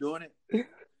nudes, are you doing it?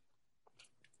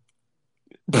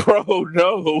 Bro,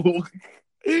 no.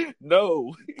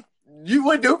 No. You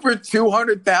would do it for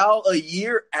 $200,000 a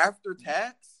year after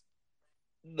tax?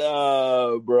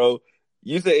 Nah, bro.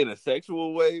 You say in a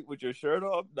sexual way with your shirt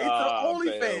off? Nah, it's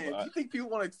an OnlyFans. You think people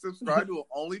want to subscribe to an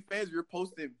OnlyFans? You're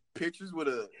posting pictures with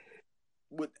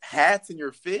hats in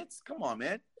your fits? Come on,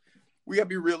 man. We gotta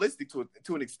be realistic to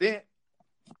an extent.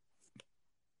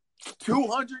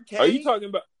 $200K? Are you talking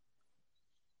about?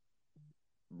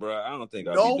 Bro, I don't think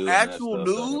I'll be doing actual that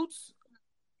nudes. Though.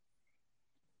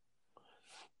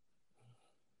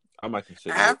 I might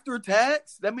consider after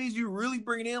tax. That means you really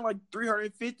bringing in like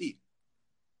 $350.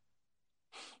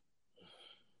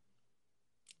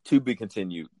 To be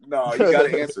continued. No, you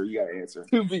gotta answer. You gotta answer.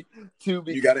 to be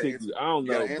you gotta continued. Answer. I don't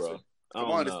know, bro.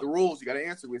 Come on, it's the rules. You gotta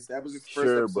answer. We established this first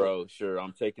episode. Bro. Sure.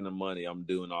 I'm taking the money. I'm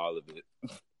doing all of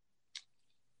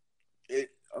it.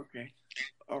 Okay.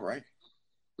 All right.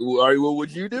 All right. Well,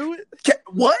 would you do it?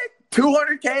 What?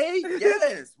 $200K?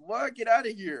 Yes. What? Get out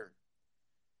of here.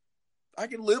 I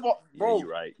can live on, bro.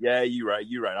 Yeah, you're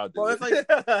right. I'll do it. It's like,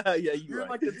 yeah, you're in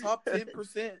like the top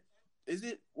 10%. Is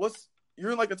it?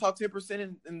 You're in like the top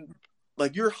 10% in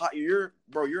like you're hot. You're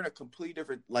in a completely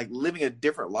different, like living a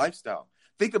different lifestyle.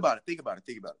 Think about it. Think about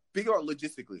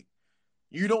logistically.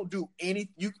 You don't do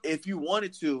if you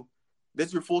wanted to,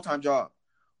 that's your full-time job.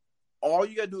 All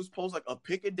you gotta do is post like a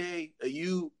pic a day of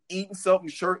you eating something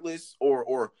shirtless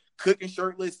or cooking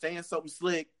shirtless, saying something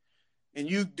slick, and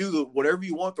you do whatever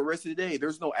you want the rest of the day.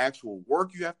 There's no actual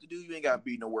work you have to do. You ain't gotta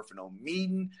be nowhere for no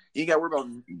meeting. You ain't gotta worry about.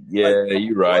 Yeah,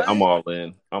 you're right. What? I'm all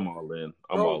in.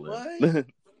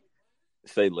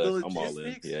 Say less. I'm all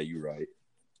in. Yeah, you're right.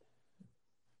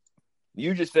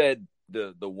 You just said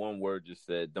the one word. Just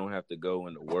said don't have to go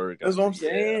into work. That's what I'm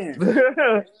saying.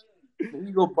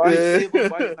 You go buy a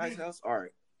nice house. All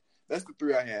right, that's the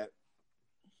 3 I had.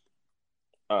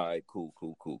 All right, cool.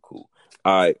 All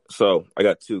right, so I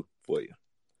got 2 for you.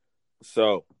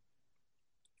 So,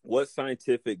 what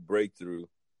scientific breakthrough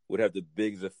would have the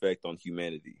biggest effect on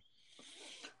humanity?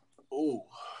 Oh,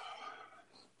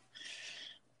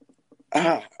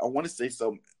 I want to say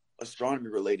some astronomy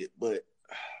related, but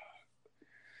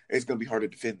it's gonna be hard to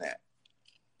defend that.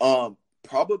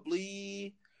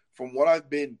 Probably from what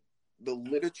the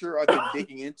literature I've been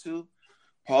digging into,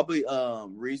 probably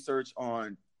research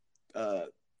on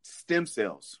stem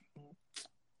cells.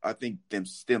 I think them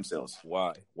stem cells.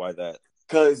 Why that?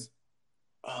 Because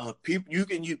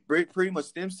pretty much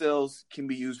stem cells can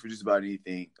be used for just about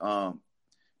anything.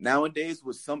 Nowadays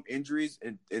with some injuries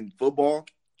in football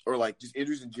or like just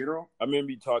injuries in general. I remember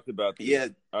you talked about this. Yeah.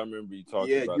 I remember you talked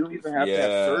about this. Yeah, you don't even have to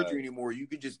have surgery anymore. You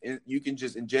can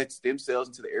just inject stem cells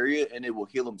into the area and it will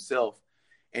heal himself.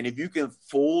 And if you can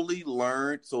fully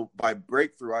learn, so by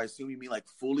breakthrough, I assume you mean like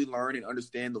fully learn and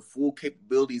understand the full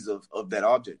capabilities of that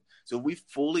object. So if we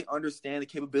fully understand the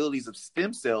capabilities of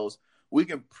stem cells, we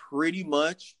can pretty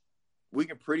much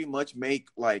make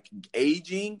like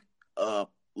aging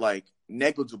like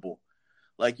negligible.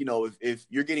 Like, you know, if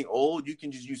you're getting old, you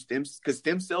can just use because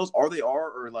stem cells are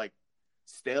like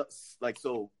like,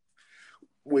 so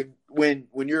when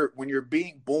you're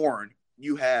being born,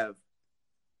 you have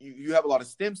a lot of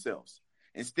stem cells,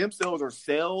 and stem cells are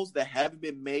cells that haven't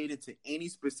been made into any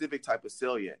specific type of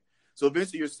cell yet. So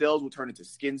eventually your cells will turn into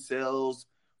skin cells,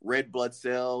 red blood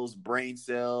cells, brain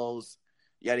cells,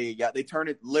 yada yada. They turn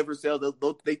it liver cells.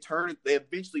 They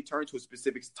eventually turn to a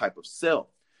specific type of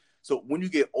cell. So when you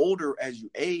get older, as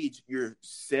you age, your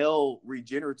cell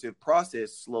regenerative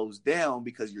process slows down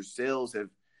because your cells have,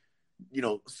 you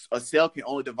know, a cell can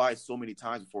only divide so many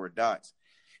times before it dies.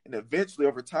 And eventually,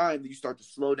 over time, you start to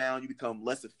slow down. You become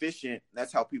less efficient.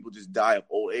 That's how people just die of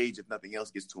old age if nothing else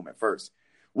gets to them at first.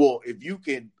 Well, if you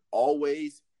can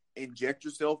always inject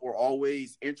yourself or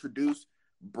always introduce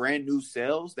brand new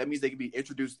cells, that means they can be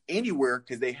introduced anywhere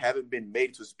because they haven't been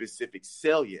made to a specific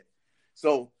cell yet.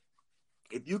 So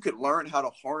if you could learn how to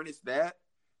harness that,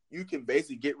 you can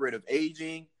basically get rid of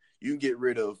aging. You can get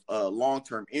rid of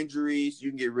long-term injuries. You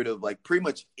can get rid of like pretty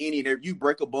much any. If you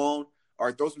break a bone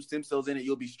or throw some stem cells in it,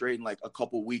 you'll be straight in like a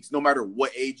couple weeks, no matter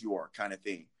what age you are, kind of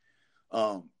thing.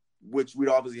 Which we'd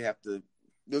obviously have to.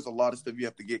 There's a lot of stuff you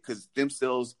have to get because stem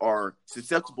cells are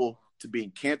susceptible to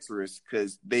being cancerous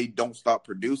because they don't stop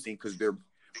producing. Because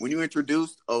when you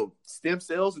introduce stem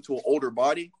cells into an older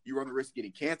body, you run the risk of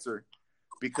getting cancer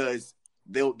because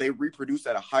they reproduce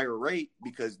at a higher rate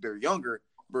because they're younger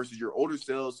versus your older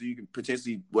cells, so you can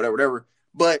potentially whatever.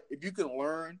 But if you can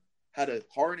learn how to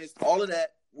harness all of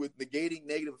that with negating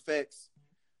negative effects,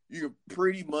 you can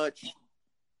pretty much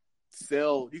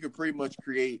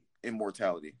create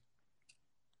immortality.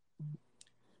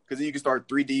 Because then you can start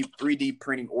 3D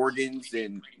printing organs,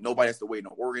 and nobody has to wait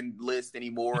on an organ list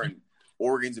anymore, and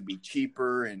organs would be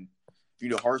cheaper. And if you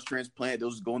do a heart transplant,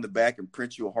 they'll just go in the back and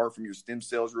print you a heart from your stem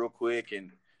cells real quick,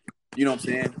 and you know what I'm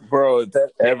saying? Bro, if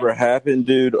that ever happened,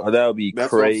 dude, that would be That's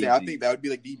crazy. What I'm saying. I think that would be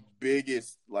like the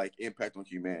biggest like impact on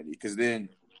humanity. Because then,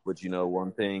 But you know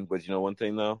one thing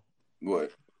though?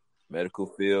 What? Medical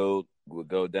field would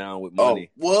go down with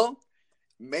money. Oh, well,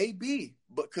 maybe.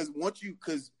 But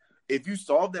because if you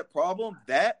solve that problem,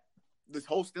 this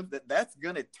whole stem that's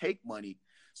gonna take money.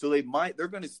 So I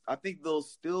think they'll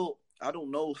still, I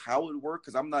don't know how it would work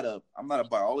because I'm not a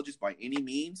biologist by any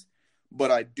means,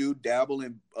 but I do dabble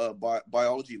in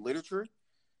biology literature.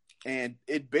 And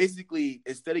it basically,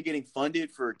 instead of getting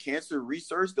funded for cancer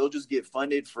research, they'll just get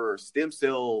funded for stem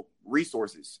cell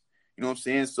resources. You know what I'm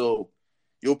saying? So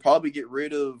you'll probably get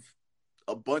rid of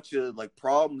a bunch of like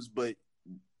problems, but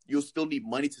you'll still need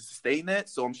money to sustain that.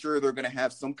 So I'm sure they're going to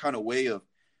have some kind of way of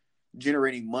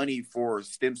generating money for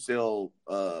stem cell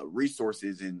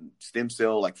resources and stem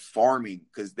cell like farming,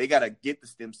 because they got to get the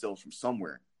stem cells from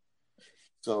somewhere.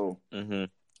 So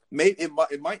maybe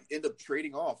it might end up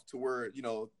trading off to where, you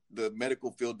know, the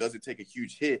medical field doesn't take a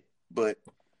huge hit, but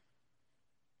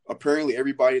apparently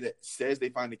everybody that says they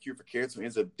find the cure for cancer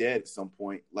ends up dead at some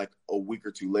point, like a week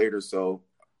or two later. So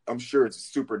I'm sure it's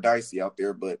super dicey out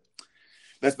there, but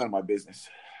that's none of my business.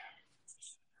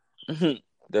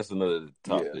 That's another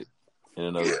topic and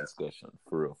another discussion.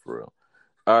 For real.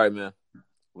 All right, man.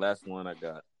 Last one I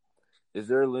got. Is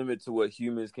there a limit to what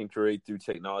humans can create through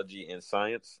technology and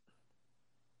science?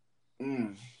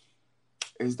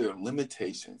 Is there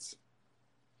limitations?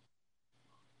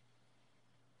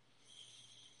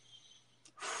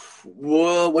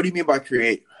 Well, what do you mean by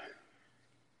create?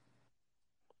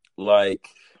 Like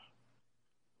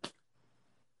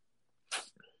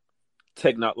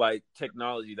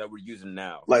technology that we're using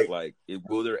now. Like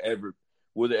will there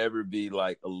ever be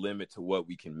like a limit to what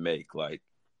we can make? Like,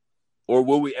 or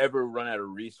will we ever run out of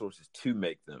resources to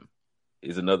make them?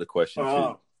 Is another question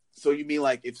too. So you mean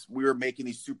like if we were making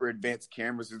these super advanced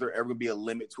cameras, is there ever going to be a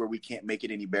limit to where we can't make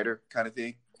it any better, kind of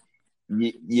thing?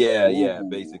 Yeah,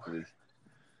 basically.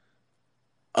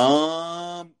 Because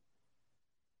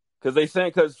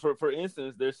for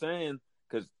instance, they're saying,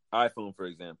 because iPhone, for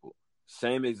example,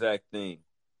 same exact thing,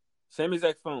 same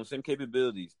exact phone, same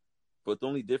capabilities, but the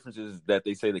only difference is that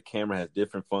they say the camera has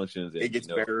different functions. And, it gets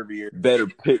better every year. Better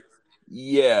pick.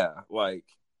 Yeah, like.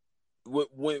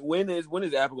 When is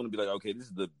Apple going to be like, okay, this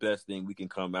is the best thing we can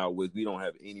come out with? We don't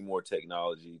have any more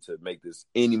technology to make this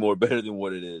any more better than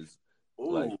what it is.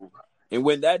 Like, and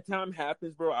when that time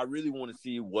happens, bro, I really want to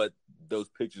see what those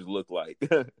pictures look like.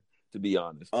 To be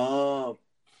honest, I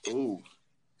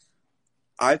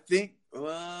think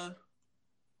Because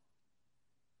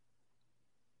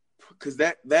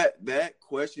that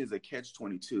question is a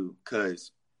catch-22.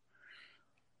 Because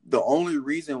the only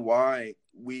reason why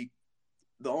we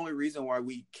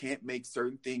can't make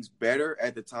certain things better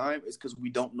at the time is because we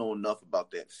don't know enough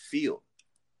about that field.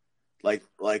 Like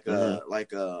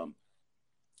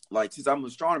since I'm an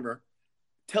astronomer,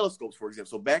 telescopes, for example.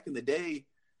 So back in the day,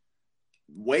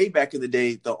 way back in the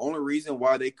day, the only reason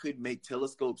why they couldn't make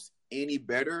telescopes any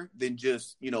better than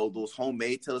just, those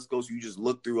homemade telescopes you just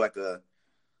look through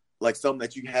like something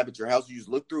that you have at your house, you just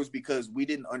look through, is because we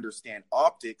didn't understand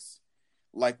optics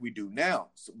like we do now.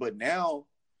 But now,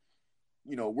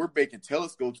 we're making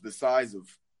telescopes the size of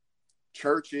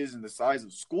churches and the size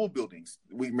of school buildings.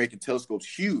 We're making telescopes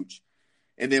huge.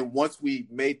 And then once we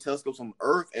made telescopes on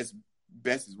Earth as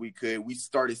best as we could, we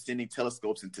started sending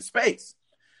telescopes into space.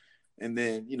 And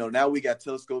then, now we got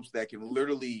telescopes that can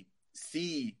literally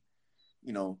see,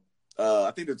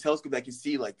 I think they're telescopes that can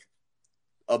see like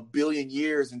 1 billion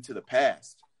years into the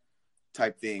past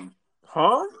type thing.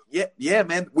 Huh? Yeah,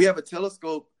 man. We have a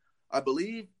telescope, I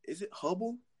believe, is it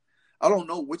Hubble? I don't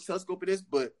know which telescope it is,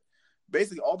 but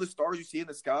basically all the stars you see in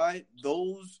the sky,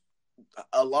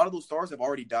 a lot of those stars have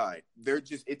already died.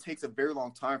 It takes a very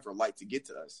long time for light to get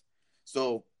to us.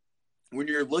 So when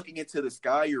you're looking into the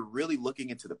sky, you're really looking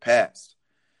into the past.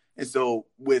 And so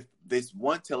with this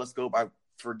one telescope, I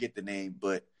forget the name,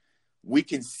 but we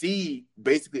can see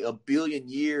basically 1 billion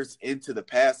years into the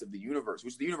past of the universe,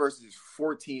 which the universe is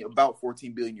about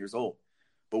 14 billion years old.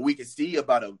 But we can see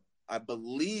I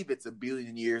believe it's 1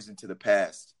 billion years into the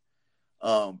past,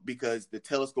 because the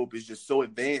telescope is just so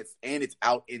advanced and it's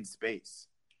out in space.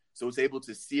 So it's able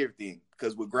to see everything,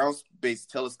 because with ground-based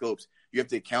telescopes, you have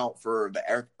to account for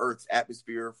the Earth's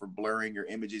atmosphere for blurring your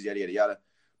images, yada, yada, yada.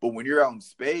 But when you're out in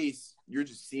space, you're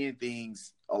just seeing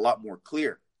things a lot more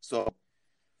clear. So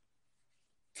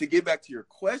to get back to your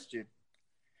question,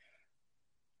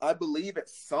 I believe at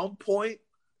some point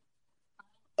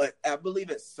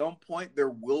there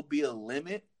will be a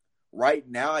limit. Right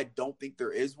now, I don't think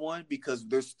there is one, because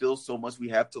there's still so much we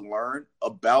have to learn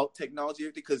about technology,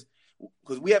 because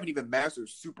we haven't even mastered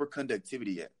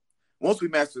superconductivity yet. Once we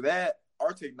master that,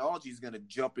 our technology is going to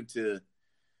jump into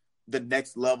the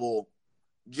next level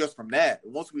just from that.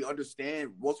 Once we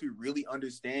really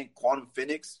understand quantum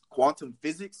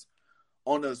physics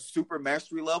on a super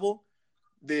mastery level,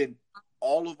 then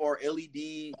all of our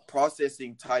LED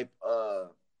processing type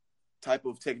of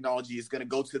technology is going to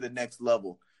go to the next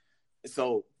level.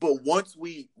 So, but once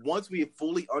we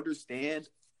fully understand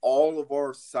all of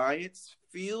our science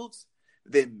fields,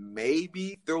 then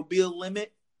maybe there'll be a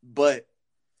limit, but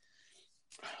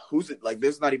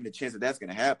there's not even a chance that that's going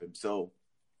to happen. So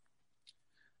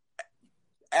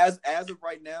as of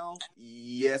right now,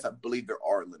 yes, I believe there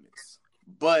are limits,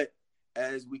 but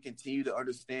as we continue to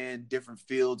understand different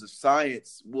fields of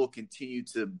science, we'll continue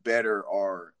to better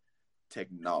our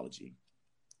technology.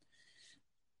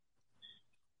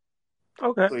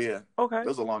 Okay. So yeah. Okay. That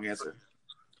was a long answer.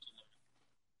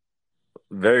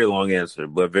 Very long answer,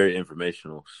 but very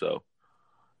informational. So,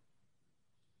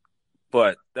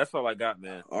 but that's all I got,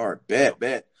 man. All right, bet.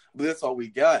 But that's all we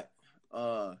got.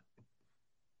 I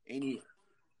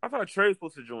thought Trey was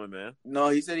supposed to join, man. No,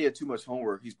 he said he had too much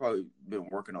homework. He's probably been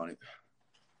working on it.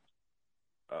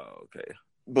 Oh, okay.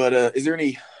 But is there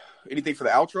anything for the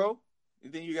outro?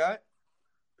 Anything you got?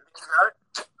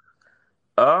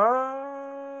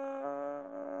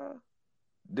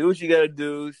 Do what you gotta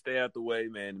do. Stay out the way,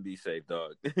 man, and be safe,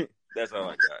 dog. That's all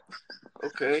I got.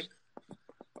 Okay.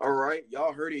 All right.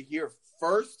 Y'all heard it here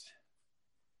first.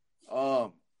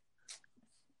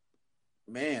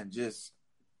 Man, just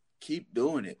keep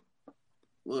doing it.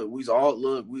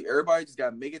 Everybody just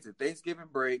gotta make it to Thanksgiving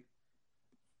break,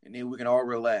 and then we can all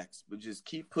relax. But just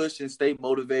keep pushing, stay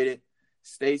motivated,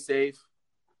 stay safe,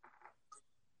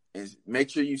 and make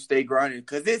sure you stay grinding,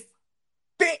 because it's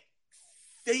thick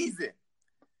season.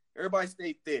 Everybody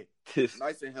stay thick,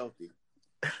 nice and healthy.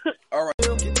 All right.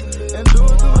 And do it through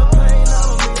the pain, I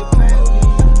don't need a pain.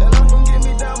 That life won't get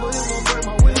me down, but it won't break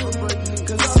my will.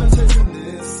 Cause I've been chasing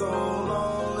this so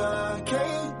long, I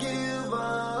can't give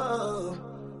up.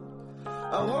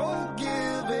 I won't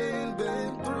give in,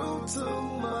 been through too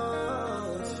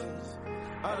much.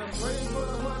 I done prayed for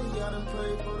the money, I done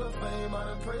prayed for the fame, I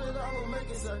done prayed that I will make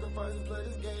a sacrifice and play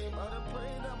this game.